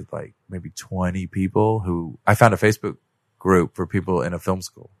contacted like maybe 20 people who I found a Facebook group for people in a film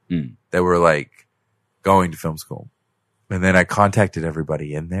school that were like going to film school. And then I contacted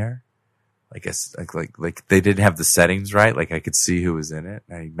everybody in there. Like they didn't have the settings right. Like I could see who was in it.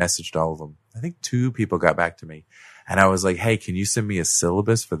 And I messaged all of them. I think 2 people got back to me and I was like, hey, can you send me a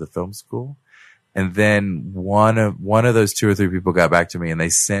syllabus for the film school? And then one of those 2 or 3 people got back to me and they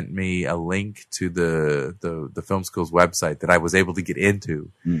sent me a link to the film school's website that I was able to get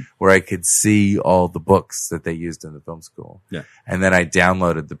into where I could see all the books that they used in the film school. Yeah. And then I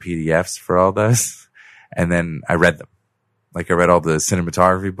downloaded the PDFs for all those and then I read them. Like I read all the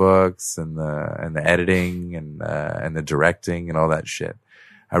cinematography books and the editing and the directing and all that shit.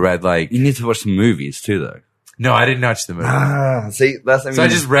 I read like. You need to watch some movies too though. No, I didn't watch the movies. See, so I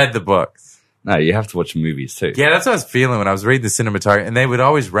just read the books. No, you have to watch movies too. Yeah, that's what I was feeling when I was reading the cinematography. And they would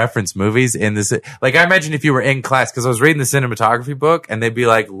always reference movies in this. Like, I imagine if you were in class, because I was reading the cinematography book, and they'd be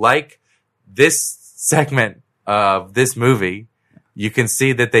like this segment of this movie, you can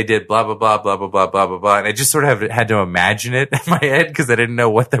see that they did blah, blah, blah, blah, blah, blah, blah, blah, blah. And I just sort of had to imagine it in my head because I didn't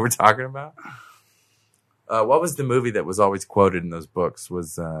know what they were talking about. What was the movie that was always quoted in those books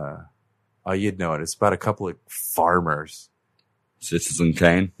was, you'd know it. It's about a couple of farmers. Citizen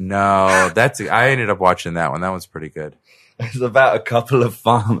Kane? No, I ended up watching that one. That one's pretty good. It's about a couple of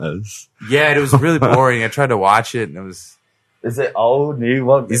farmers. Yeah, it was really boring. I tried to watch it and it was Is it old, new?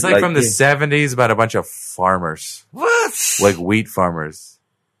 What? He's like from the 70s about a bunch of farmers. What? Like wheat farmers.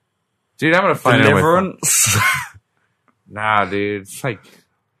 Dude, I'm going to find Deliverance? Nah, dude.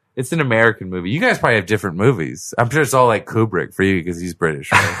 It's an American movie. You guys probably have different movies. I'm sure it's all like Kubrick for you because he's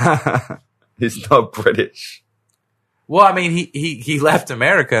British, right? He's not British. Well, I mean, he left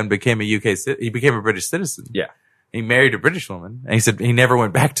America and became he became a British citizen. Yeah. He married a British woman, and he said he never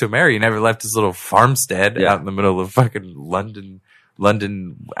went back to America. He never left his little farmstead out in the middle of fucking London,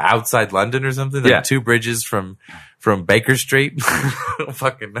 outside London or something. Like 2 bridges from Baker Street. I don't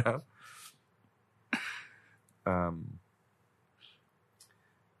fucking know.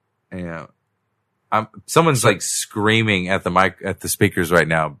 Someone's like screaming at the speakers right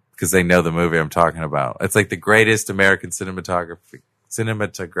now because they know the movie I'm talking about. It's like the greatest American cinematographic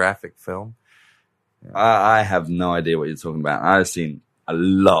film. Yeah. I have no idea what you're talking about. I've seen a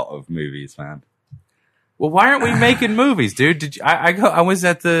lot of movies, man. Well, why aren't we making movies, dude? I was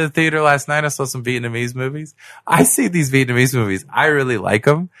at the theater last night. I saw some Vietnamese movies. I see these Vietnamese movies. I really like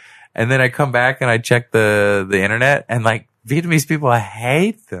them. And then I come back and I check the internet and like Vietnamese people, I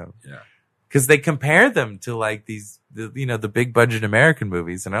hate them. Yeah. Cause they compare them to like the big budget American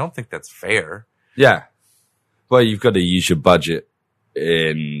movies. And I don't think that's fair. Yeah. Well, you've got to use your budget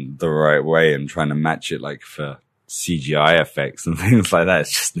in the right way and trying to match it like for CGI effects and things like that.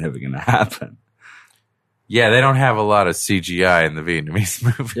 It's just never going to happen. Yeah, they don't have a lot of CGI in the Vietnamese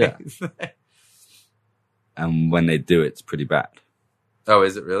movies. Yeah. And when they do, it's pretty bad. Oh,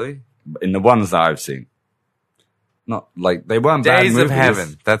 is it really? In the ones that I've seen. Not like they weren't bad Days movies. of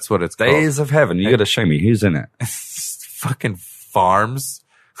Heaven. That's what it's called. Days of Heaven. You got to show me who's in it. Fucking farms.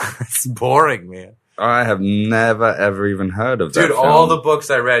 It's boring, man. I have never ever even heard of that. Dude, all the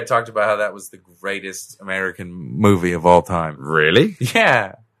books I read talked about how that was the greatest American movie of all time. Really?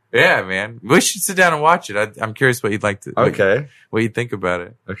 Yeah. Yeah, man. We should sit down and watch it. I'm curious what you'd like to. Okay. What you'd think about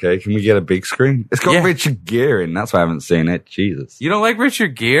it. Okay. Can we get a big screen? It's got Richard Gere in. That's why I haven't seen it. Jesus. You don't like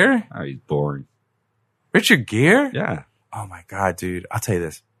Richard Gere? Oh, he's boring. Richard Gere? Yeah. Oh my God, dude. I'll tell you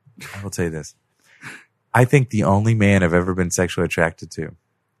this. I will tell you this. I think the only man I've ever been sexually attracted to,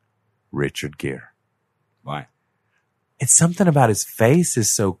 Richard Gere. Why? It's something about his face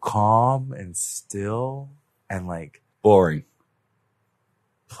is so calm and still and like boring.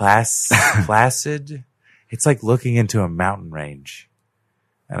 Placid. It's like looking into a mountain range.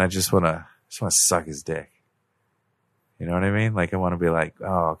 And I just want to suck his dick. You know what I mean? Like I want to be like,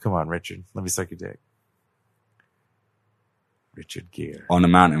 oh, come on, Richard. Let me suck your dick. Richard Gere. On a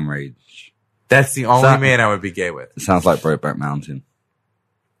mountain range. That's the only man I would be gay with. It sounds like Brokeback Mountain.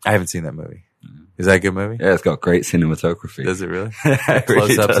 I haven't seen that movie. Is that a good movie? Yeah, it's got great cinematography. Does it really? It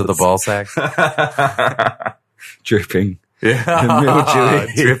Close ups really of the ball sacks. Dripping. Yeah.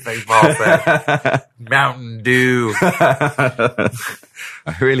 Dripping ball sack. Mountain Dew. I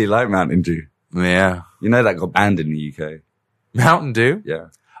really like Mountain Dew. Yeah. You know that got banned in the UK. Mountain Dew? Yeah.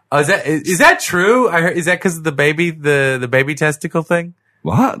 Oh, is that true? Is that because of the baby testicle thing?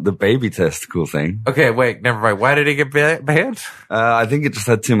 What? The baby testicle thing? Okay, wait, never mind. Why did it get banned? I think it just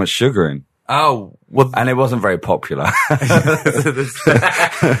had too much sugar in. Oh, well. And it wasn't very popular. That's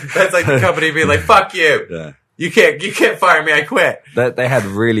like the company being like, fuck you. Yeah. You can't fire me. I quit. They had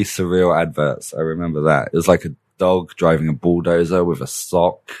really surreal adverts. I remember that. It was like a dog driving a bulldozer with a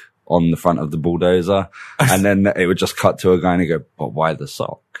sock on the front of the bulldozer. And then it would just cut to a guy and he'd go, but why the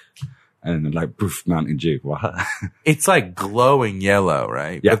sock? And then like, poof, Mountain Dew. What? It's like glowing yellow,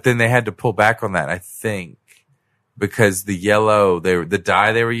 right? Yeah. But then they had to pull back on that, I think, because the yellow, the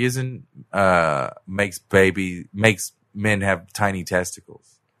dye they were using, makes men have tiny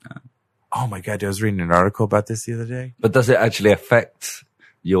testicles. Oh my God. I was reading an article about this the other day. But does it actually affect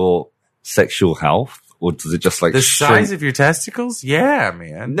your sexual health? Or does it just like the size of your testicles? Yeah,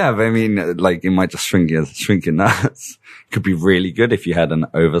 man. No, but I mean, like it might just shrink your nuts. Could be really good if you had an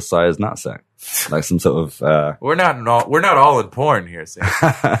oversized nutsack, like some sort of. We're not all in porn here, Sam.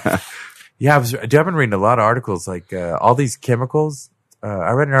 Yeah, I've been reading a lot of articles like all these chemicals.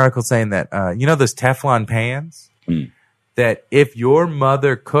 I read an article saying that you know those Teflon pans that if your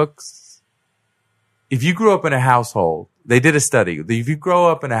mother cooks, if you grew up in a household, they did a study. If you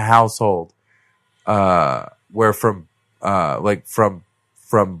grow up in a household. Where from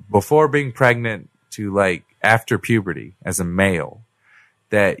before being pregnant to like after puberty as a male,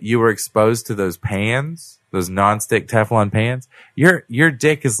 that you were exposed to those pans, those nonstick Teflon pans, your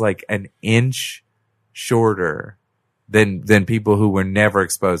dick is like an inch shorter than people who were never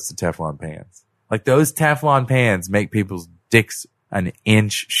exposed to Teflon pans. Like those Teflon pans make people's dicks an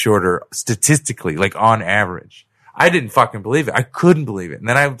inch shorter statistically, like on average. I didn't fucking believe it. I couldn't believe it. And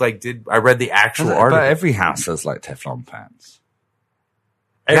then I read the actual article. But every house has like Teflon pans.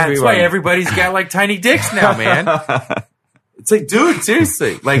 That's why everybody's got like tiny dicks now, man. It's like, dude,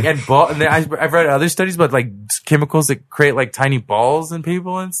 seriously. Like, and I've read other studies about like chemicals that create like tiny balls in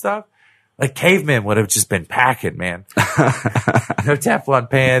people and stuff. Like cavemen would have just been packing, man. No Teflon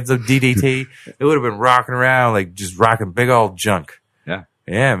pans, no DDT. It would have been rocking around, like just rocking big old junk. Yeah.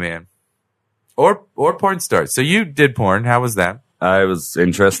 Yeah, man. Or porn stars. So you did porn. How was that? It was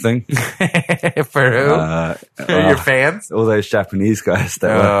interesting. For who? Your fans? All those Japanese guys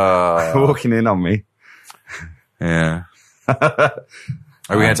that were walking in on me. Yeah. Are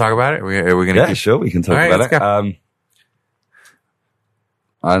we going to talk about it? Are we going to? Yeah, sure. We can talk about it.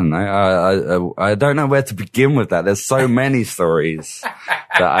 I don't know. I don't know where to begin with that. There's so many stories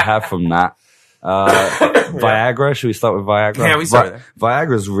that I have from that. Viagra. Should we start with Viagra? Yeah, we start with that.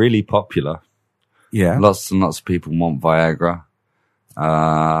 Viagra's really popular. Yeah. Lots and lots of people want Viagra. We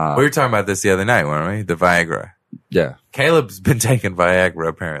were talking about this the other night, weren't we? The Viagra. Yeah. Caleb's been taking Viagra,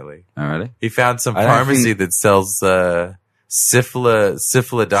 apparently. Oh, really? He found some pharmacy that sells ciphalodoxin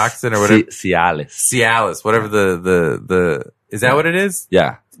or whatever. Cialis, whatever the is that what it is?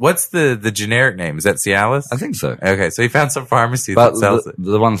 Yeah. What's the generic name? Is that Cialis? I think so. Okay, so he found some pharmacy that sells it.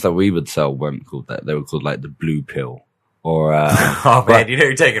 The ones that we would sell weren't called that. They were called like the blue pill. Or oh man, you know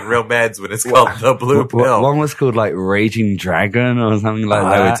you're taking real meds when it's called the blue pill. One was called like Raging Dragon or something like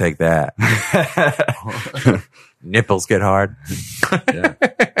that. I would take that. Nipples get hard. Yeah.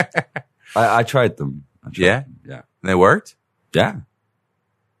 I tried them. Yeah? Yeah. And they worked? Yeah.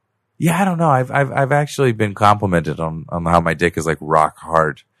 Yeah, I don't know. I've actually been complimented on how my dick is like rock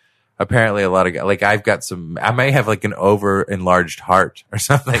hard. Apparently a lot of like I may have like an over enlarged heart or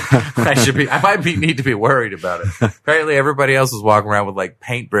something. I might need to be worried about it. Apparently everybody else is walking around with like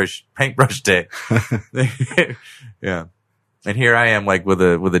paintbrush dick. Yeah. And here I am like with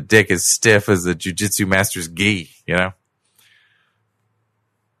a dick as stiff as a jujitsu master's gi, you know?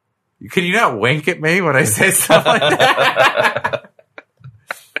 Can you not wink at me when I say stuff like that?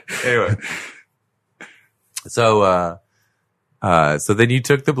 Anyway. So then you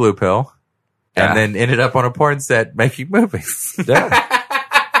took the blue pill and then ended up on a porn set making movies. Yeah.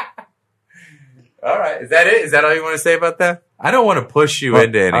 All right. Is that it? Is that all you want to say about that? I don't want to push you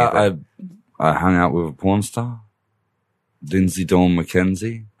into anything. I hung out with a porn star, Lindsay Dawn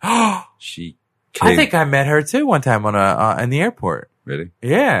McKenzie. She came. I think I met her too one time in the airport. Really?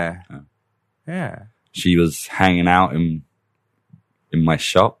 Yeah. Oh. Yeah. She was hanging out in my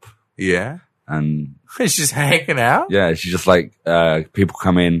shop. Yeah. And she's just hanging out? Yeah, she just like people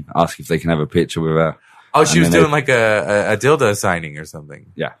come in, ask if they can have a picture with her. Oh, she was doing like a dildo signing or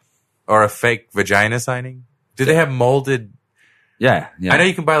something. Yeah. Or a fake vagina signing? Do they have molded? Yeah. I know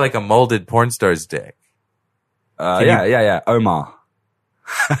you can buy like a molded porn star's dick. Yeah. Omar.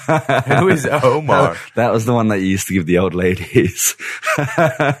 Who is Omar? That was the one that you used to give the old ladies.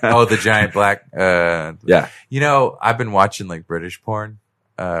 Oh, the giant black. Yeah. You know, I've been watching like British porn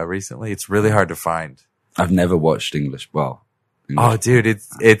recently. It's really hard to find. I've never watched English. Oh, dude,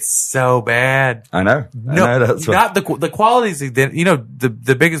 it's so bad. I know. That's not the qualities. You know,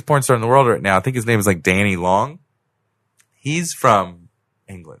 the biggest porn star in the world right now. I think his name is like Danny Long. He's from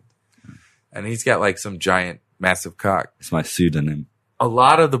England, and he's got like some giant, massive cock. It's my pseudonym. A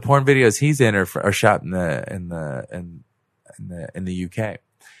lot of the porn videos he's in are shot in the UK.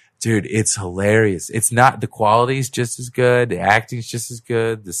 Dude, it's hilarious. It's not the quality's just as good, the acting's just as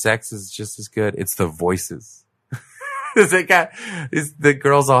good, the sex is just as good. It's the voices. The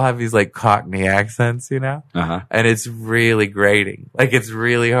girls all have these like Cockney accents, you know? Uh-huh. And it's really grating. Like it's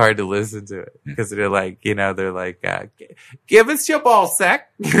really hard to listen to it because they're like, you know, they're like, give us your ball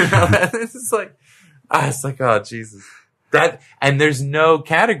sack. You know? It's like, oh Jesus. And there's no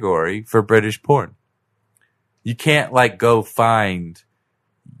category for British porn. You can't like go find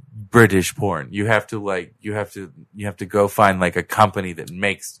British porn. You have to go find like a company that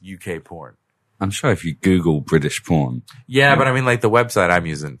makes UK porn. I'm sure if you Google British porn. Yeah, but I mean like the website I'm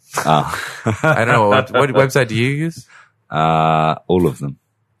using. Oh. I don't know. What website do you use? All of them.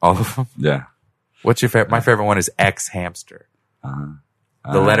 All of them? Yeah. What's your favorite? My favorite one is X Hamster.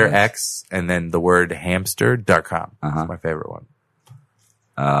 The letter X and then the word hamster.com. That's my favorite one.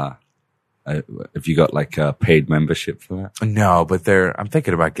 Have you got like a paid membership for that? No, but I'm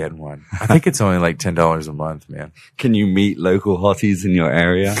thinking about getting one. I think it's only like $10 a month, man. Can you meet local hotties in your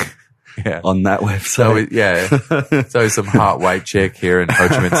area? Yeah. On that website? It's always some hot white chick here in Ho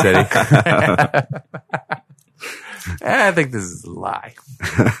Chi Minh City. I think this is a lie.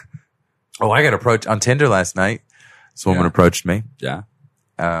 Oh, I got approached on Tinder last night. This woman approached me. Yeah.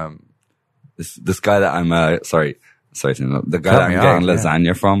 this guy that I'm sorry to interrupt. The guy that I'm getting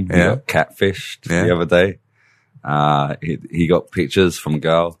lasagna from, he got catfished the other day. He got pictures from a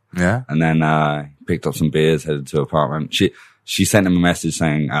girl. Yeah. And then picked up some beers, headed to her apartment. She sent him a message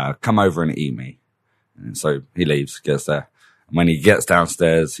saying, come over and eat me. And so he leaves, gets there. And when he gets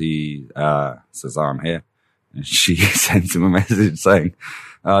downstairs, he says, I'm here. And she sends him a message saying,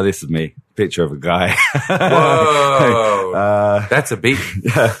 oh, this is me. Picture of a guy. Whoa. That's a beat.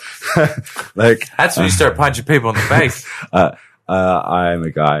 Yeah. Like, that's when you start punching people in the face. I am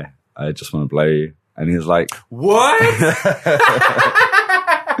a guy. I just want to blow you. And he's like, what?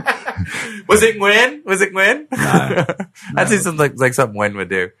 Was it Gwen? No. That seems like something Gwen would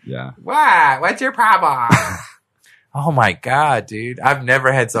do. Yeah. Why? What's your problem? Oh my God, dude. I've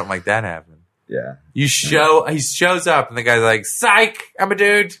never had something like that happen. Yeah. He shows up and the guy's like, psych, I'm a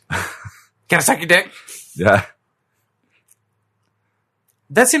dude. Can I suck your dick? Yeah.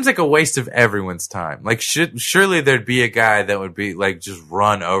 That seems like a waste of everyone's time. Like, surely there'd be a guy that would be like, just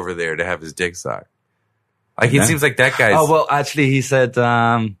run over there to have his dick sucked. Like, it seems like that guy's. Oh, well, actually, he said,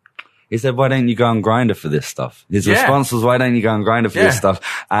 why don't you go on Grindr for this stuff? His response was, why don't you go on Grindr for this stuff?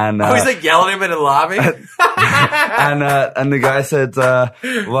 And, he's like yelling at him in the lobby. and the guy said,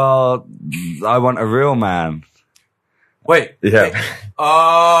 well, I want a real man. Wait. Yeah.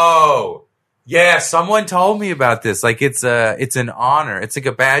 Oh. Yeah, someone told me about this. Like, it's an honor. It's like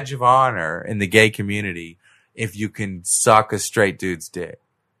a badge of honor in the gay community if you can suck a straight dude's dick.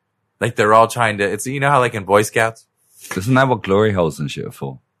 Like, they're all trying to, you know how like in Boy Scouts? Isn't that what glory holes and shit are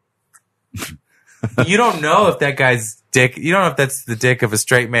for? You don't know if that guy's dick, you don't know if that's the dick of a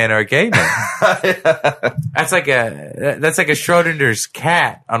straight man or a gay man. That's like a Schrodinger's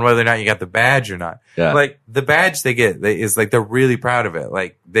cat on whether or not you got the badge or not. Yeah. Like, the badge they get is like, they're really proud of it.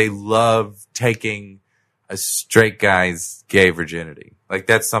 Like, they love taking a straight guy's gay virginity. Like,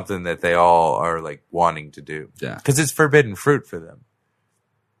 that's something that they all are like wanting to do. Yeah. 'Cause it's forbidden fruit for them.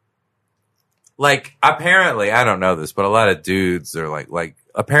 Like, apparently, I don't know this, but a lot of dudes are like,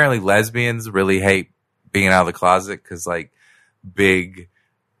 apparently lesbians really hate being out of the closet because like big,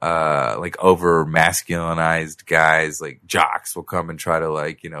 like over masculinized guys, like jocks will come and try to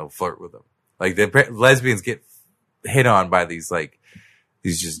like, you know, flirt with them. Like lesbians get hit on by these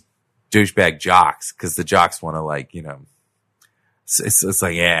just douchebag jocks because the jocks want to like, you know, it's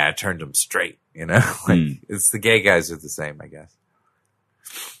like, yeah, I turned them straight, you know, like it's the gay guys are the same, I guess.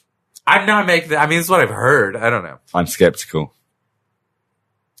 I'm not making that. I mean, this is what I've heard. I don't know. I'm skeptical.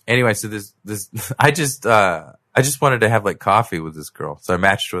 Anyway, so this, I just wanted to have like coffee with this girl. So I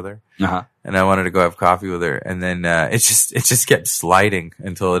matched with her and I wanted to go have coffee with her. And then, it just kept sliding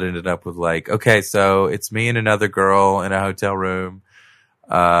until it ended up with like, okay, so it's me and another girl in a hotel room,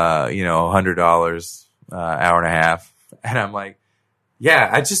 you know, $100, hour and a half. And I'm like, yeah,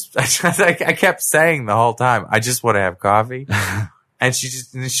 I kept saying the whole time, I just want to have coffee. And she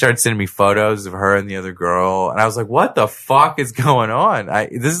started sending me photos of her and the other girl. And I was like, what the fuck is going on?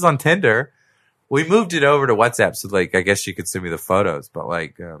 This is on Tinder. We moved it over to WhatsApp. So like, I guess she could send me the photos, but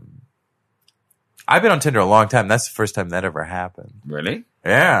like, I've been on Tinder a long time. That's the first time that ever happened. Really?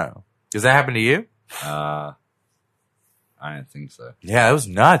 Yeah. Does that happen to you? I don't think so. Yeah, it was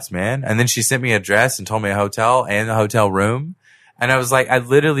nuts, man. And then she sent me an address and told me a hotel and the hotel room. And I was like, I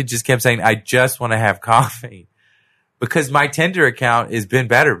literally just kept saying, I just want to have coffee. Because my Tinder account is Ben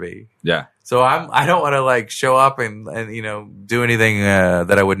Betterby. Yeah. So I don't want to like show up and, you know, do anything,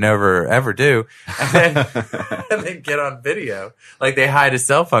 that I would never ever do. And then get on video. Like they hide a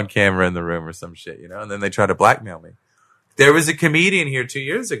cell phone camera in the room or some shit, you know, and then they try to blackmail me. There was a comedian here 2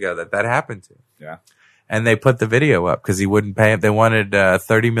 years ago that happened to. Yeah. And they put the video up because he wouldn't pay it. They wanted,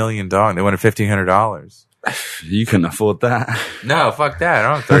 $30 million. They wanted $1,500. You couldn't afford that. No, fuck that. I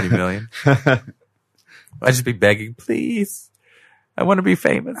don't have $30 million. I'd just be begging, please. I want to be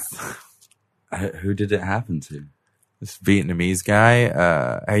famous. Who did it happen to? This Vietnamese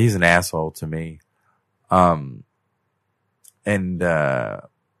guy. He's an asshole to me.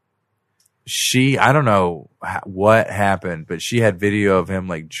 She, I don't know what happened, but she had video of him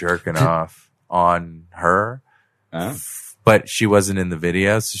like jerking off on her. But she wasn't in the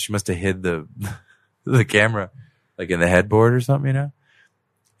video, so she must have hid the camera like in the headboard or something, you know?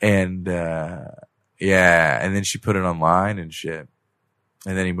 And, yeah, and then she put it online and shit.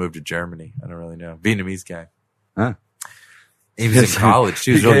 And then he moved to Germany. I don't really know. Vietnamese guy. Huh. He was in college.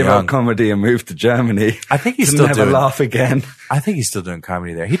 She was he really gave young. up comedy and moved to Germany. I think he's Didn't still never doing. laugh again. I think he's still doing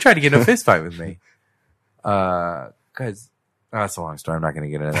comedy there. He tried to get in a fist fight with me. Cause that's a long story. I'm not going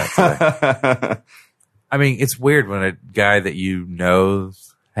to get into that today. I mean, it's weird when a guy that you know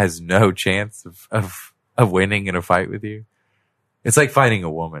has no chance of winning in a fight with you. It's like fighting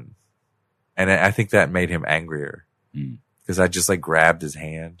a woman. And I think that made him angrier because I just like grabbed his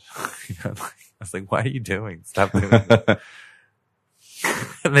hand. I was like, "What are you doing? Stop doing that."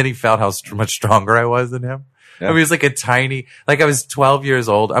 And then he felt how much stronger I was than him. Yeah. I mean, he was like a tiny, like I was 12 years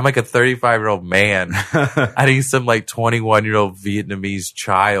old. I'm like a 35-year-old man. I think some like 21-year-old Vietnamese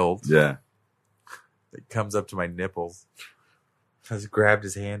child. Yeah. That comes up to my nipples. I just grabbed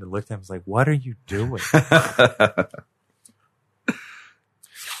his hand and looked at him. I was like, "What are you doing?"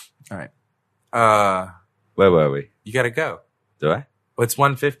 All right. Where were we? You got to go. Do I? Well, it's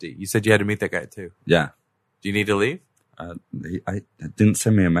 1:50. You said you had to meet that guy too. Yeah. Do you need to leave? I didn't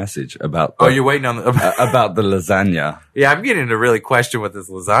send me a message about. Oh, you're waiting on the about the lasagna. Yeah, I'm getting to really question what this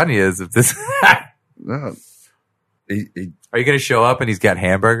lasagna is. If this, No. Are you going to show up and he's got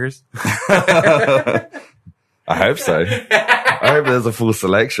hamburgers? I hope so. I hope there's a full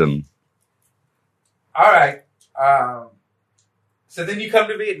selection. All right. So then you come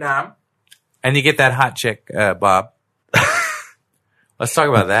to Vietnam and you get that hot chick, Bob. Let's talk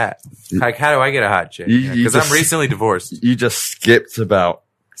about that. Like, how do I get a hot chick? Because I'm recently divorced. You just skipped about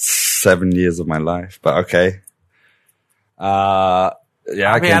 7 years of my life, but okay.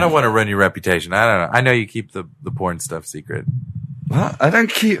 Yeah, I don't want to ruin your reputation. I don't know. I know you keep the porn stuff secret. What? I don't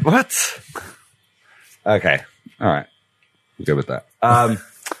keep what? Okay. All right. We'll go with that.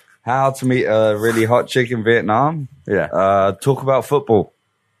 How to meet a really hot chick in Vietnam? Yeah. Talk about football.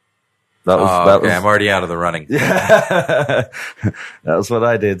 That was was I'm already out of the running. Yeah. That was what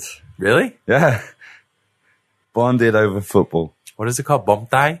I did. Really? Yeah. Bonded over football. What is it called? Bom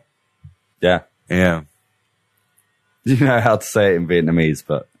tai? Yeah. Yeah. You know how to say it in Vietnamese,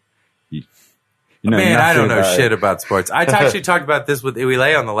 but you know I don't know shit about sports. I actually talked about this with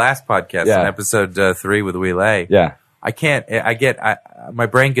Uile on the last podcast, in episode 3 with Uile. Yeah. My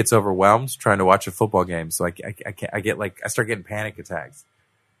brain gets overwhelmed trying to watch a football game, so I start getting panic attacks.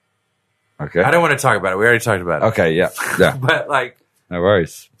 Okay. I don't want to talk about it. We already talked about it. Okay, yeah. Yeah. But like, no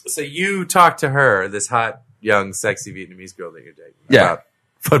worries. So you talk to her, this hot, young, sexy Vietnamese girl that you're dating, about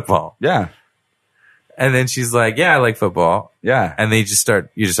football. Yeah. And then she's like, "Yeah, I like football." Yeah. And then you just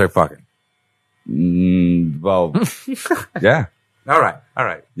start fucking. Well, yeah. All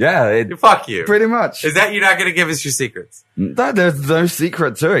right. Yeah. Fuck you. Pretty much. Is that you're not going to give us your secrets? No, there's no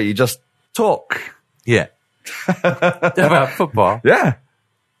secret to it. You just talk. Yeah. About football. Yeah.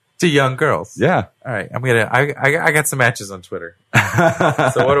 To young girls. Yeah. All right. I got some matches on Twitter.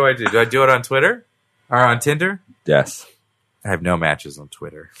 So what do I do? Do I do it on Twitter or on Tinder? Yes. I have no matches on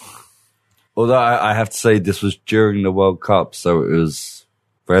Twitter. Although I have to say this was during the World Cup, so it was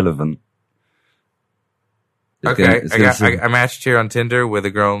relevant. Okay. I matched here on Tinder with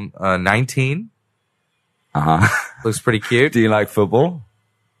a girl, 19. Looks pretty cute. Do you like football?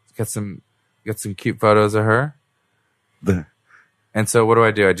 Got some cute photos of her. And so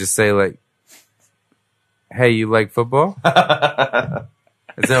what do? I just say like, "Hey, you like football?" Is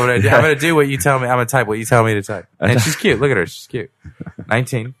that what I do? I'm going to do what you tell me. I'm going to type what you tell me to type. And she's cute. Look at her. She's cute.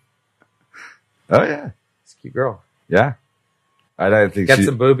 19. Oh, yeah. She's a cute girl. Yeah. I don't think got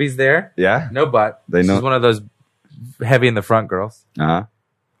some boobies there. Yeah. No butt. She's one of those heavy in the front girls.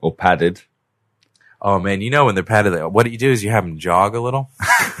 Or padded. Oh, man. You know when they're padded, what you do is you have them jog a little.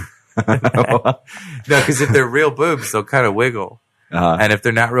 No, because if they're real boobs, they'll kind of wiggle. And if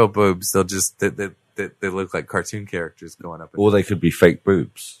they're not real boobs, they'll just they look like cartoon characters going up. Or they could be fake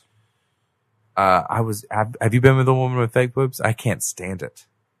boobs. Have you been with a woman with fake boobs? I can't stand it.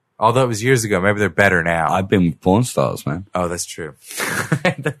 Although it was years ago, maybe they're better now. I've been with porn stars, man. Oh, that's true.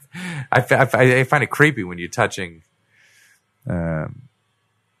 I find it creepy when you're touching. I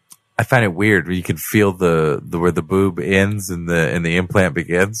find it weird when you can feel the where the boob ends and the implant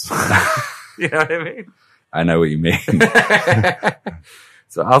begins. You know what I mean? I know what you mean.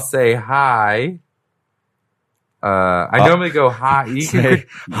 So I'll say hi. I normally go hi.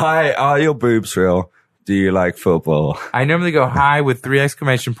 Hi, are your boobs real? Do you like football? I normally go hi with 3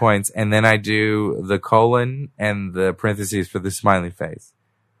 exclamation points, and then I do the colon and the parentheses for the smiley face.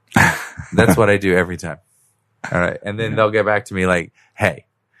 That's what I do every time. All right. And then they'll get back to me like, "Hey."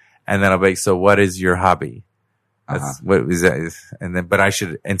 And then I'll be like, "So what is your hobby?" What is that? And then, but I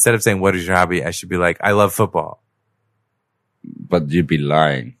should, instead of saying, "What is your hobby?" I should be like, "I love football." But you'd be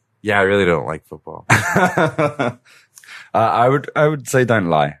lying. Yeah, I really don't like football. I would say don't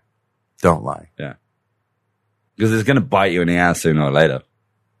lie. Don't lie. Yeah. Because it's going to bite you in the ass sooner or later.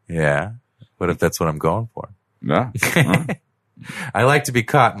 Yeah. What if that's what I'm going for? Yeah. I like to be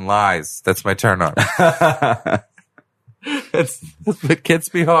caught in lies. That's my turn on. It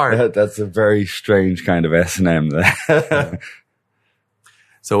gets me hard. That's a very strange kind of S&M there.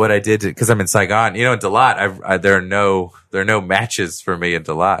 So what I did, because I'm in Saigon, in Dalat, there are no matches for me in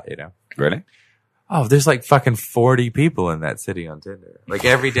Dalat, Really? Oh, there's like fucking 40 people in that city on Tinder. Like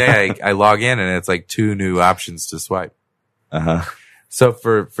every day I log in and it's like 2 new options to swipe. So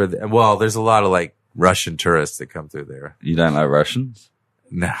there's a lot of like Russian tourists that come through there. You don't like Russians?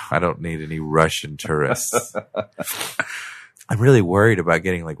 No, I don't need any Russian tourists. I'm really worried about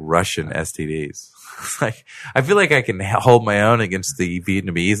getting like Russian STDs. Like, I feel like I can hold my own against the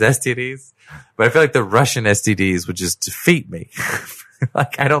Vietnamese STDs, but I feel like the Russian STDs would just defeat me.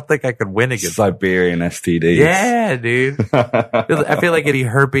 Like, I don't think I could win against Siberian STDs. Yeah, dude. I feel like getting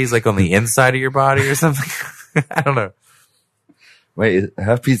herpes like on the inside of your body or something. I don't know. Wait,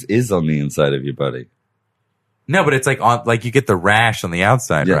 herpes is on the inside of your body. No, but it's like you get the rash on the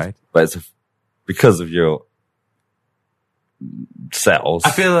outside, yes, right? But it's because of your cells.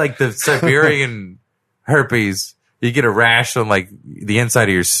 I feel like the Siberian herpes, you get a rash on like the inside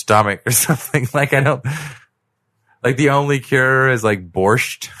of your stomach or something. Like like the only cure is like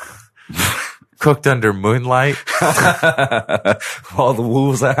borscht cooked under moonlight while the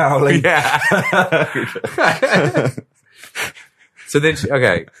wolves are howling. Yeah. So then,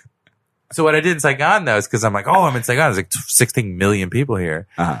 okay. So what I did in Saigon though is because I'm like, I'm in Saigon. There's like 16 million people here.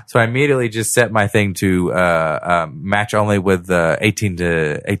 So I immediately just set my thing to match only with 18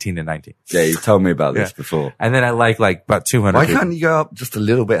 to 19. Yeah, you told me about this before. And then I like about 200. Why can't you go up just a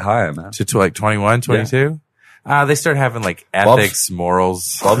little bit higher, man? To like 21, 22? Yeah. They start having like ethics,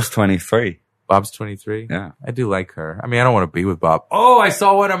 morals. Bob's 23. Bob's 23? Yeah. I do like her. I mean, I don't want to be with Bob. Oh, I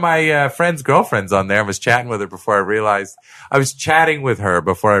saw one of my friend's girlfriends on there. I was chatting with her before I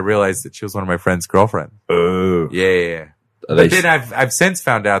realized that she was one of my friend's girlfriends. Oh. Yeah. But then I've since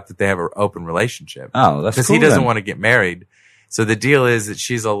found out that they have an open relationship. Oh, that's cool. Because he doesn't want to get married. So the deal is that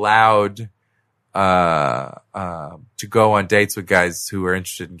she's allowed to go on dates with guys who are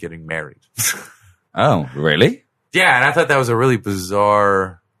interested in getting married. Oh, really? Yeah, and I thought that was a really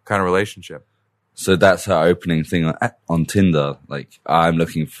bizarre kind of relationship. So that's her opening thing on Tinder. Like, I'm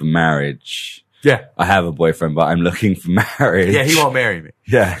looking for marriage. Yeah. I have a boyfriend, but I'm looking for marriage. Yeah, he won't marry me.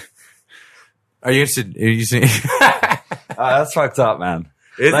 Yeah. Are you interested? That's fucked up, man.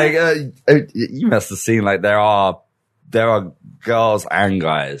 You must have seen, like, there are girls and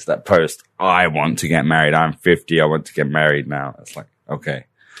guys that post, I want to get married. I'm 50. I want to get married now. It's like, okay.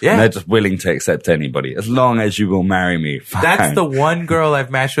 Yeah. And they're just willing to accept anybody as long as you will marry me. Fine. That's the one girl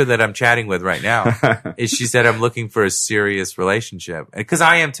I've matched with that I'm chatting with right now. Is she said I'm looking for a serious relationship. Because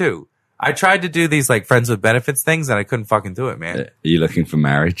I am too. I tried to do these like friends with benefits things and I couldn't fucking do it, man. Are you looking for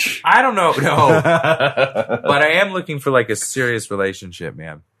marriage? I don't know. No. But I am looking for like a serious relationship,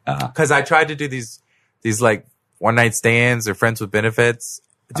 man. Because I tried to do these like one night stands or friends with benefits.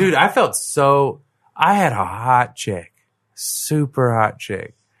 Dude, I had a hot chick, super hot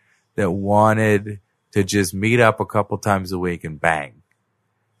chick, that wanted to just meet up a couple times a week and bang.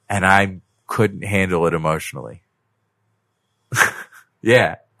 And I couldn't handle it emotionally.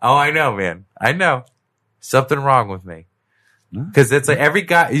 Yeah. Oh, I know, man. I know. Something wrong with me. Because it's like every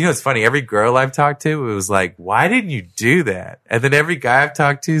guy, it's funny, every girl I've talked to, it was like, why didn't you do that? And then every guy I've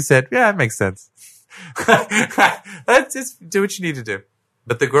talked to said, yeah, that makes sense. Let's just do what you need to do.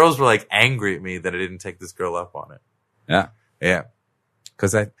 But the girls were like angry at me that I didn't take this girl up on it. Yeah. Yeah.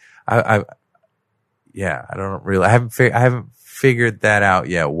 Because I haven't figured that out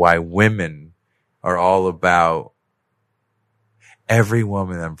yet. Why women are all about every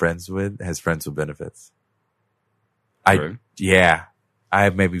woman I'm friends with has friends with benefits. Right. I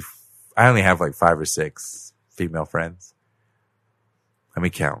only have like 5 or 6 female friends. Let me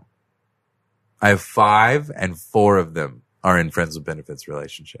count. I have 5 and 4 of them are in friends with benefits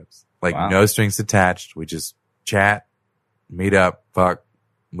relationships. Like no strings attached. We just chat, meet up, fuck,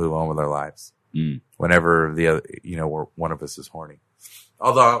 move on with our lives. Whenever the other, one of us is horny.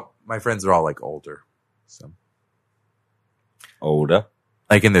 Although my friends are all like older. So older?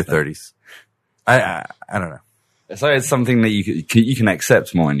 Like in their 30s. I don't know. So it's something that you can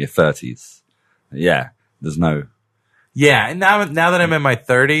accept more in your 30s. Yeah. There's no. Yeah. And now that I'm in my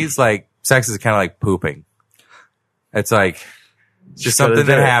 30s, like sex is kind of like pooping. It's like just something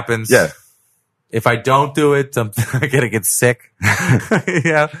that happens. Yeah. If I don't do it, I'm gonna get sick.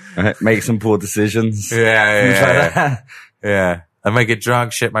 Yeah. Make some poor decisions. Yeah. Yeah. I might get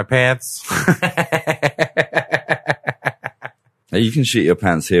drunk, shit my pants. You can shit your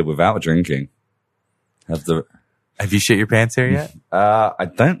pants here without drinking. Have you shit your pants here yet? I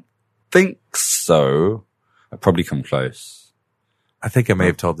don't think so. I'd probably come close. I think I may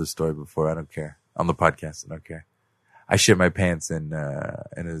have told this story before. I don't care. On the podcast, I don't care. I shit my pants in a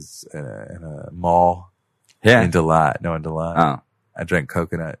mall. Yeah. In Dalat. No, in Dalat. Oh. I drank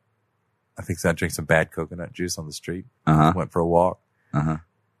coconut. I think so. I drank some bad coconut juice on the street. Went for a walk.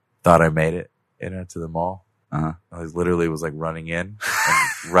 Thought I made it, to the mall. I literally was like running in,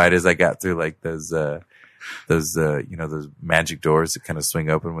 and right as I got through like those magic doors that kind of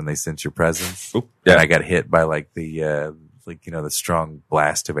swing open when they sense your presence. Ooh, yeah. And I got hit by like the strong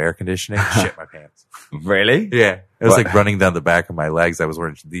blast of air conditioning. Shit my pants. Really? Yeah. It was like running down the back of my legs. I was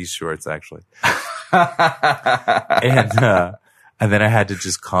wearing these shorts actually. And then I had to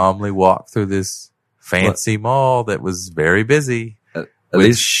just calmly walk through this fancy mall that was very busy At with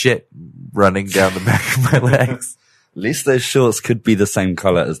least shit running down the back of my legs. At least those shorts could be the same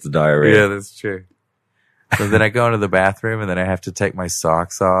color as the diarrhea. Yeah, that's true. So then I go into the bathroom and then I have to take my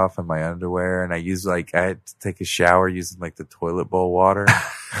socks off and my underwear, and I had to take a shower using like the toilet bowl water.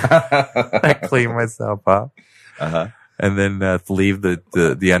 I clean myself up. And then leave the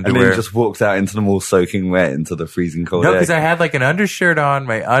underwear. And then just walked out into the mall soaking wet into the freezing cold No, air. because I had like an undershirt on,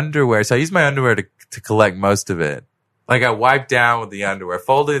 my underwear. So I used my underwear to collect most of it. Like I wiped down with the underwear,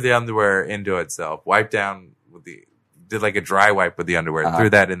 folded the underwear into itself, wiped down did like a dry wipe with the underwear, threw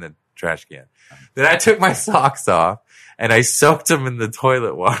that in the trash can. Then I took my socks off and I soaked them in the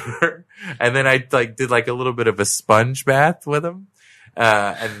toilet water. And then I did like a little bit of a sponge bath with them.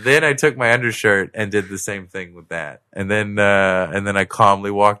 And then I took my undershirt and did the same thing with that. And then I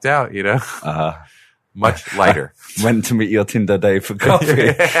calmly walked out, much lighter. Went to meet your Tinder date for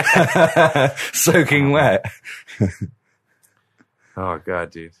coffee. Soaking wet. Oh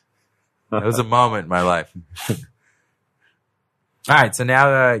God, dude. That was a moment in my life. All right. So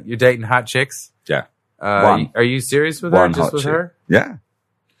now, you're dating hot chicks. Yeah. One. Are you serious with her? One Just hot with chick. her? Yeah.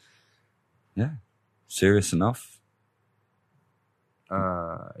 Yeah. Serious enough.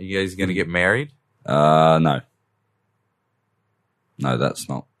 Are you guys going to get married? No. No, that's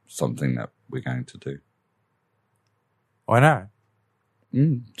not something that we're going to do. Why not?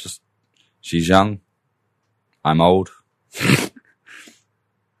 Just, she's young. I'm old.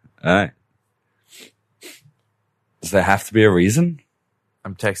 All right. Does there have to be a reason?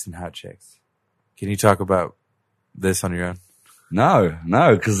 I'm texting hot chicks. Can you talk about this on your own? No,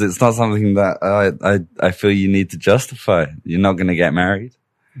 because it's not something that I feel you need to justify. You're not going to get married.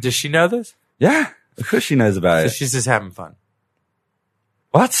 Does she know this? Yeah, of course she knows about So it. she's just having fun.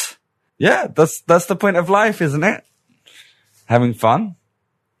 What? Yeah, that's the point of life, isn't it? Having fun.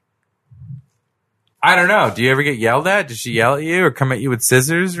 I don't know. Do you ever get yelled at? Does she yell at you or come at you with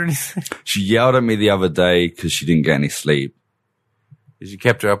scissors or anything? She yelled at me the other day because she didn't get any sleep. Because you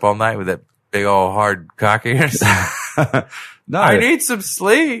kept her up all night with that big old hard cock of yours? No, I need some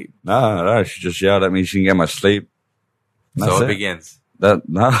sleep. No, she just yelled at me. She didn't get much sleep. That's So it begins. No,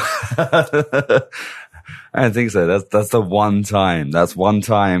 I don't think so. That's the one time. That's one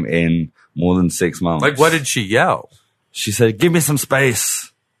time in more than 6 months. Like, what did she yell? She said, "Give me some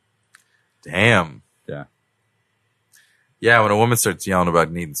space." Damn. Yeah. Yeah, when a woman starts yelling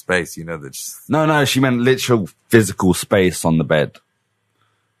about needing space, you know that she's... No, she meant literal physical space on the bed.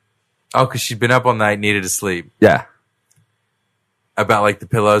 Oh, because she'd been up all night, needed to sleep. Yeah. About like the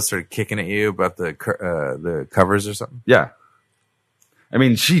pillows started kicking at you about the covers or something? Yeah. I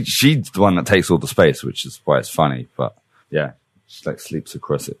mean, she's the one that takes all the space, which is why it's funny. But yeah, she like sleeps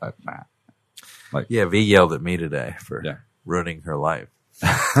across it like that. Like, Yeah, V yelled at me today for Yeah. ruining her life.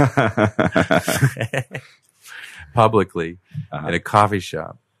 Publicly in a coffee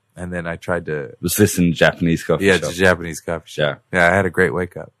shop. And then I tried to... Was this in a Japanese coffee Yeah, shop? it's a Japanese coffee shop. Yeah, I had a great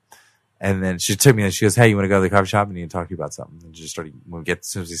wake up. And then she took me and she goes, "Hey, you want to go to the coffee shop? I need to talk to you about something." And she just started, as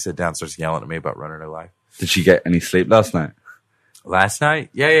soon as we sit down, starts yelling at me about running her life. Did she get any sleep last night? Last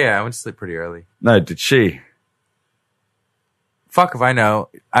night? Yeah, I went to sleep pretty early. No, did she? Fuck if I know.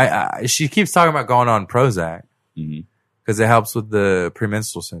 She keeps talking about going on Prozac because it helps with the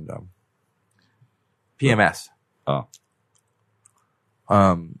premenstrual syndrome. PMS. Oh.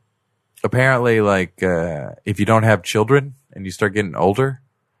 Apparently, like, if you don't have children and you start getting older,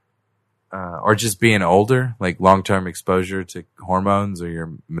 or just being older, like long-term exposure to hormones or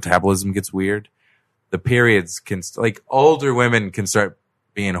your metabolism gets weird, the periods can, like, older women can start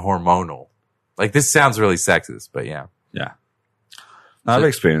being hormonal. Like, this sounds really sexist, but yeah. Yeah. No, I've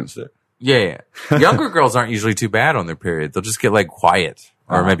experienced it. Yeah. Younger girls aren't usually too bad on their period. They'll just get, like, quiet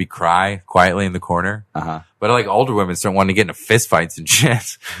or maybe cry quietly in the corner. But, like, older women start wanting to get into fistfights and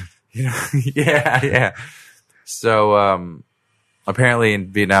shit. You know? Yeah. So, apparently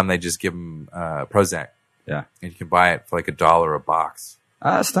in Vietnam, they just give them Prozac. Yeah. And you can buy it for like $1 a box.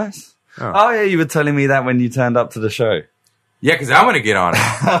 Ah, that's nice. Oh, yeah, you were telling me that when you turned up to the show. Yeah, because I'm going to get on it.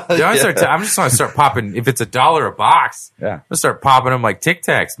 I'm just going to start popping. If it's $1 a box, Yeah. I'm going to start popping them like Tic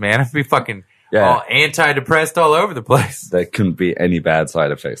Tacs, man. I'd be fucking Yeah. all antidepressed all over the place. There couldn't be any bad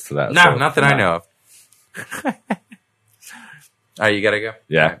side effects to that. No, so, not that I know of. All right, you gotta go.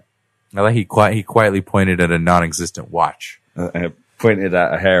 Yeah. I like he quietly pointed at a non-existent watch. I pointed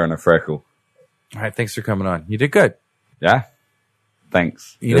at a hair and a freckle. All right, thanks for coming on. You did good. Yeah.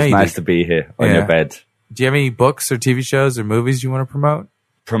 Thanks. You know It's you nice did. to be here on Yeah. your bed. Do you have any books or TV shows or movies you want to promote?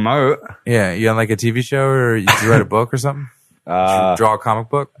 Promote? Yeah, you on like a TV show or you write a book or something? Draw a comic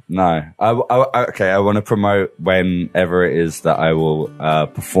book? No. I want to promote whenever it is that I will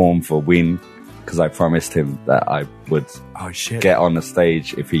perform for Win, because I promised him that I would Oh shit! get on the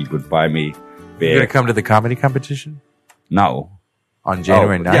stage if he would buy me You're beer. gonna come to the comedy competition No. on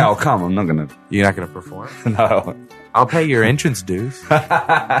January 9th? Yeah, I'll come. I'm not going to. You're not gonna perform? No. I'll pay your entrance dues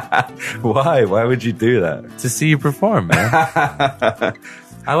Why? Why would you do that? to see you perform, man.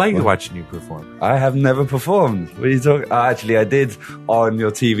 I like watching you perform. I have never performed. What are you talking? Actually, I did on your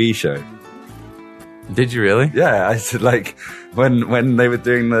TV show. Did you really? Yeah, I said like when they were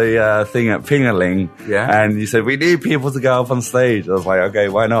doing the thing at Pingaling, Yeah. and you said we need people to go up on stage. I was like, okay,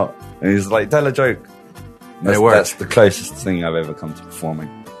 why not? And he's like, tell a joke. worked. That's the closest thing I've ever come to performing,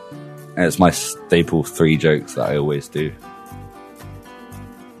 and it's my staple 3 jokes that I always do.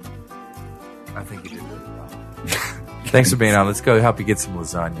 I think you did really well. Thanks for being on. Let's go help you get some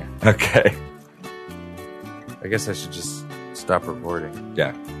lasagna. Okay. I guess I should just stop recording.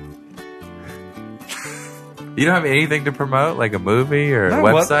 Yeah. You don't have anything to promote, like a movie or a No,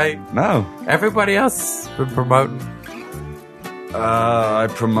 what? website? No. Everybody else has been promoting. I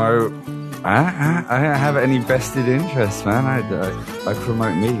promote. I don't have any vested interest, man. I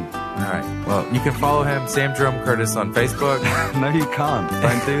promote me. All right. Well, you can follow him, Sam Jerome Curtis, on Facebook. No, you can't.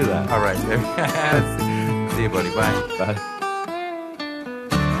 Don't do that. All right. See you, buddy. Bye. Bye.